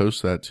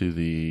 post that to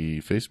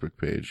the Facebook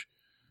page.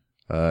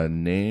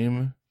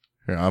 Name.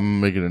 Here,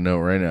 I'm making a note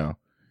right now.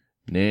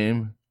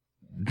 Name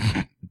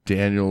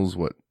Daniel's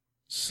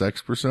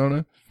sex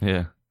persona?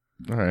 Yeah.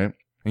 All right.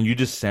 And you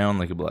just sound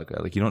like a black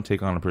guy. Like, you don't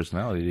take on a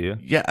personality, do you?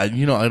 Yeah, I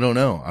don't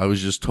know. I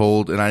was just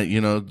told, and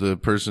the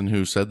person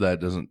who said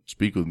that doesn't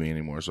speak with me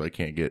anymore, so I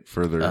can't get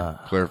further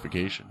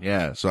clarification.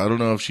 Yeah, so I don't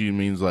know if she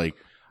means like,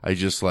 I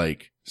just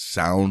like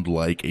sound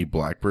like a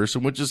black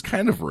person, which is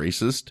kind of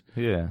racist.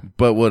 Yeah.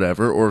 But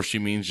whatever. Or if she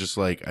means just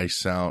like, I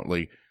sound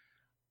like,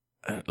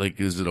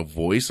 is it a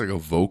voice, like a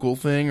vocal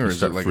thing, or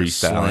is it like a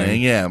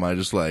slang? Yeah, am I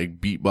just like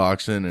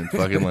beatboxing and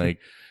fucking like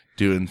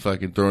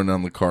throwing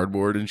down the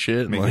cardboard and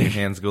shit? Making like, your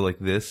hands go like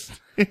this.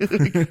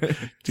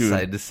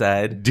 Side to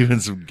side. Doing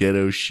some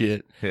ghetto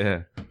shit.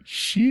 Yeah.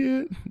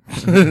 Shit.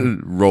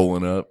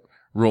 rolling up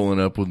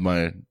with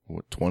my,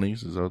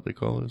 20s? Is that what they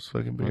call those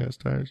fucking big ass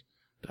tires?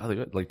 Oh, they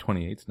got like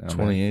 28s now.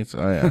 28s?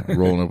 Oh yeah.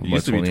 Rolling up with my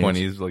 28s. Used to be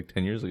 20s like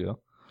 10 years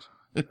ago.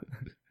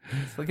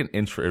 It's like an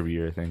inch for every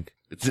year, I think.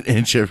 It's an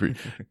inch every.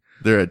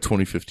 They're at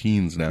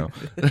 2015s now.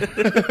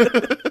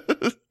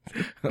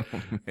 Oh,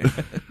 man.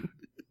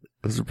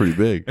 Those are pretty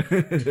big.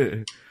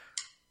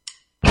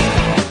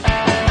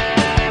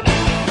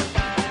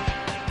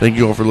 Thank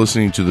you all for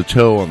listening to the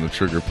Toe on the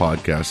Trigger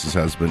podcast. This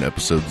has been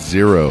episode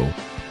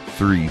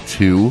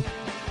 032.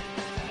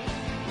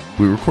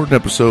 We record an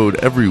episode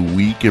every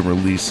week and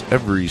release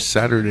every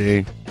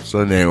Saturday,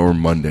 Sunday, or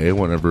Monday,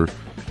 whenever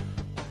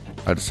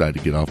I decide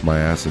to get off my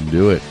ass and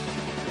do it.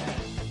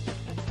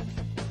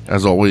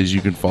 As always,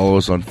 you can follow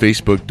us on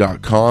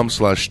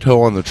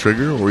Facebook.com/Toe on the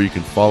Trigger, or you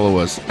can follow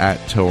us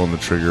at Toe on the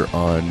Trigger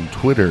on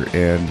Twitter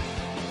and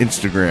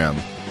Instagram.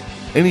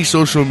 Any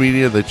social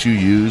media that you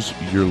use,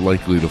 you're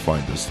likely to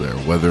find us there.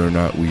 Whether or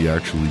not we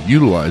actually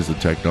utilize the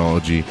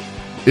technology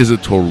is a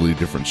totally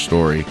different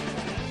story.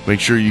 Make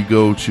sure you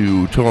go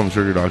to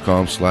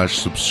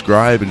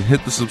toeonthetrigger.com/subscribe and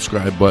hit the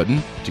subscribe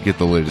button to get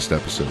the latest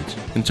episodes.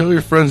 And tell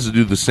your friends to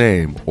do the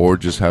same, or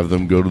just have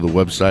them go to the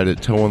website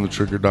at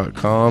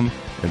toeonthetrigger.com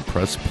and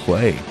press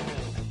play.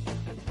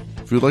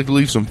 If you'd like to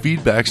leave some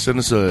feedback, send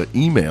us an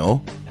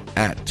email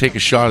at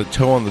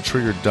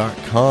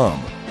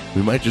takeashot@toeonthetrigger.com.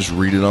 We might just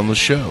read it on the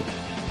show.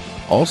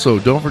 Also,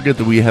 don't forget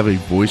that we have a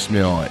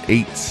voicemail at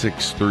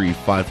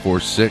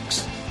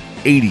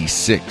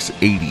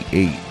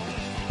 863-546-8688.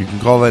 You can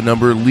call that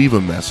number, leave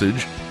a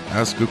message,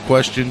 ask a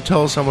question,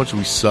 tell us how much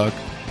we suck,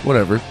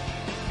 whatever.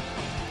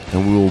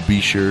 And we will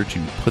be sure to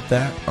put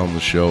that on the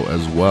show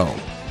as well.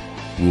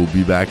 We'll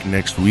be back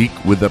next week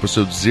with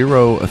episode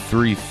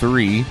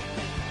 033.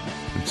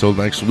 Until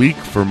next week,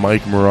 for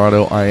Mike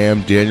Morado, I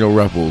am Daniel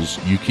Repples.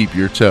 You keep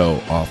your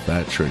toe off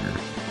that trigger.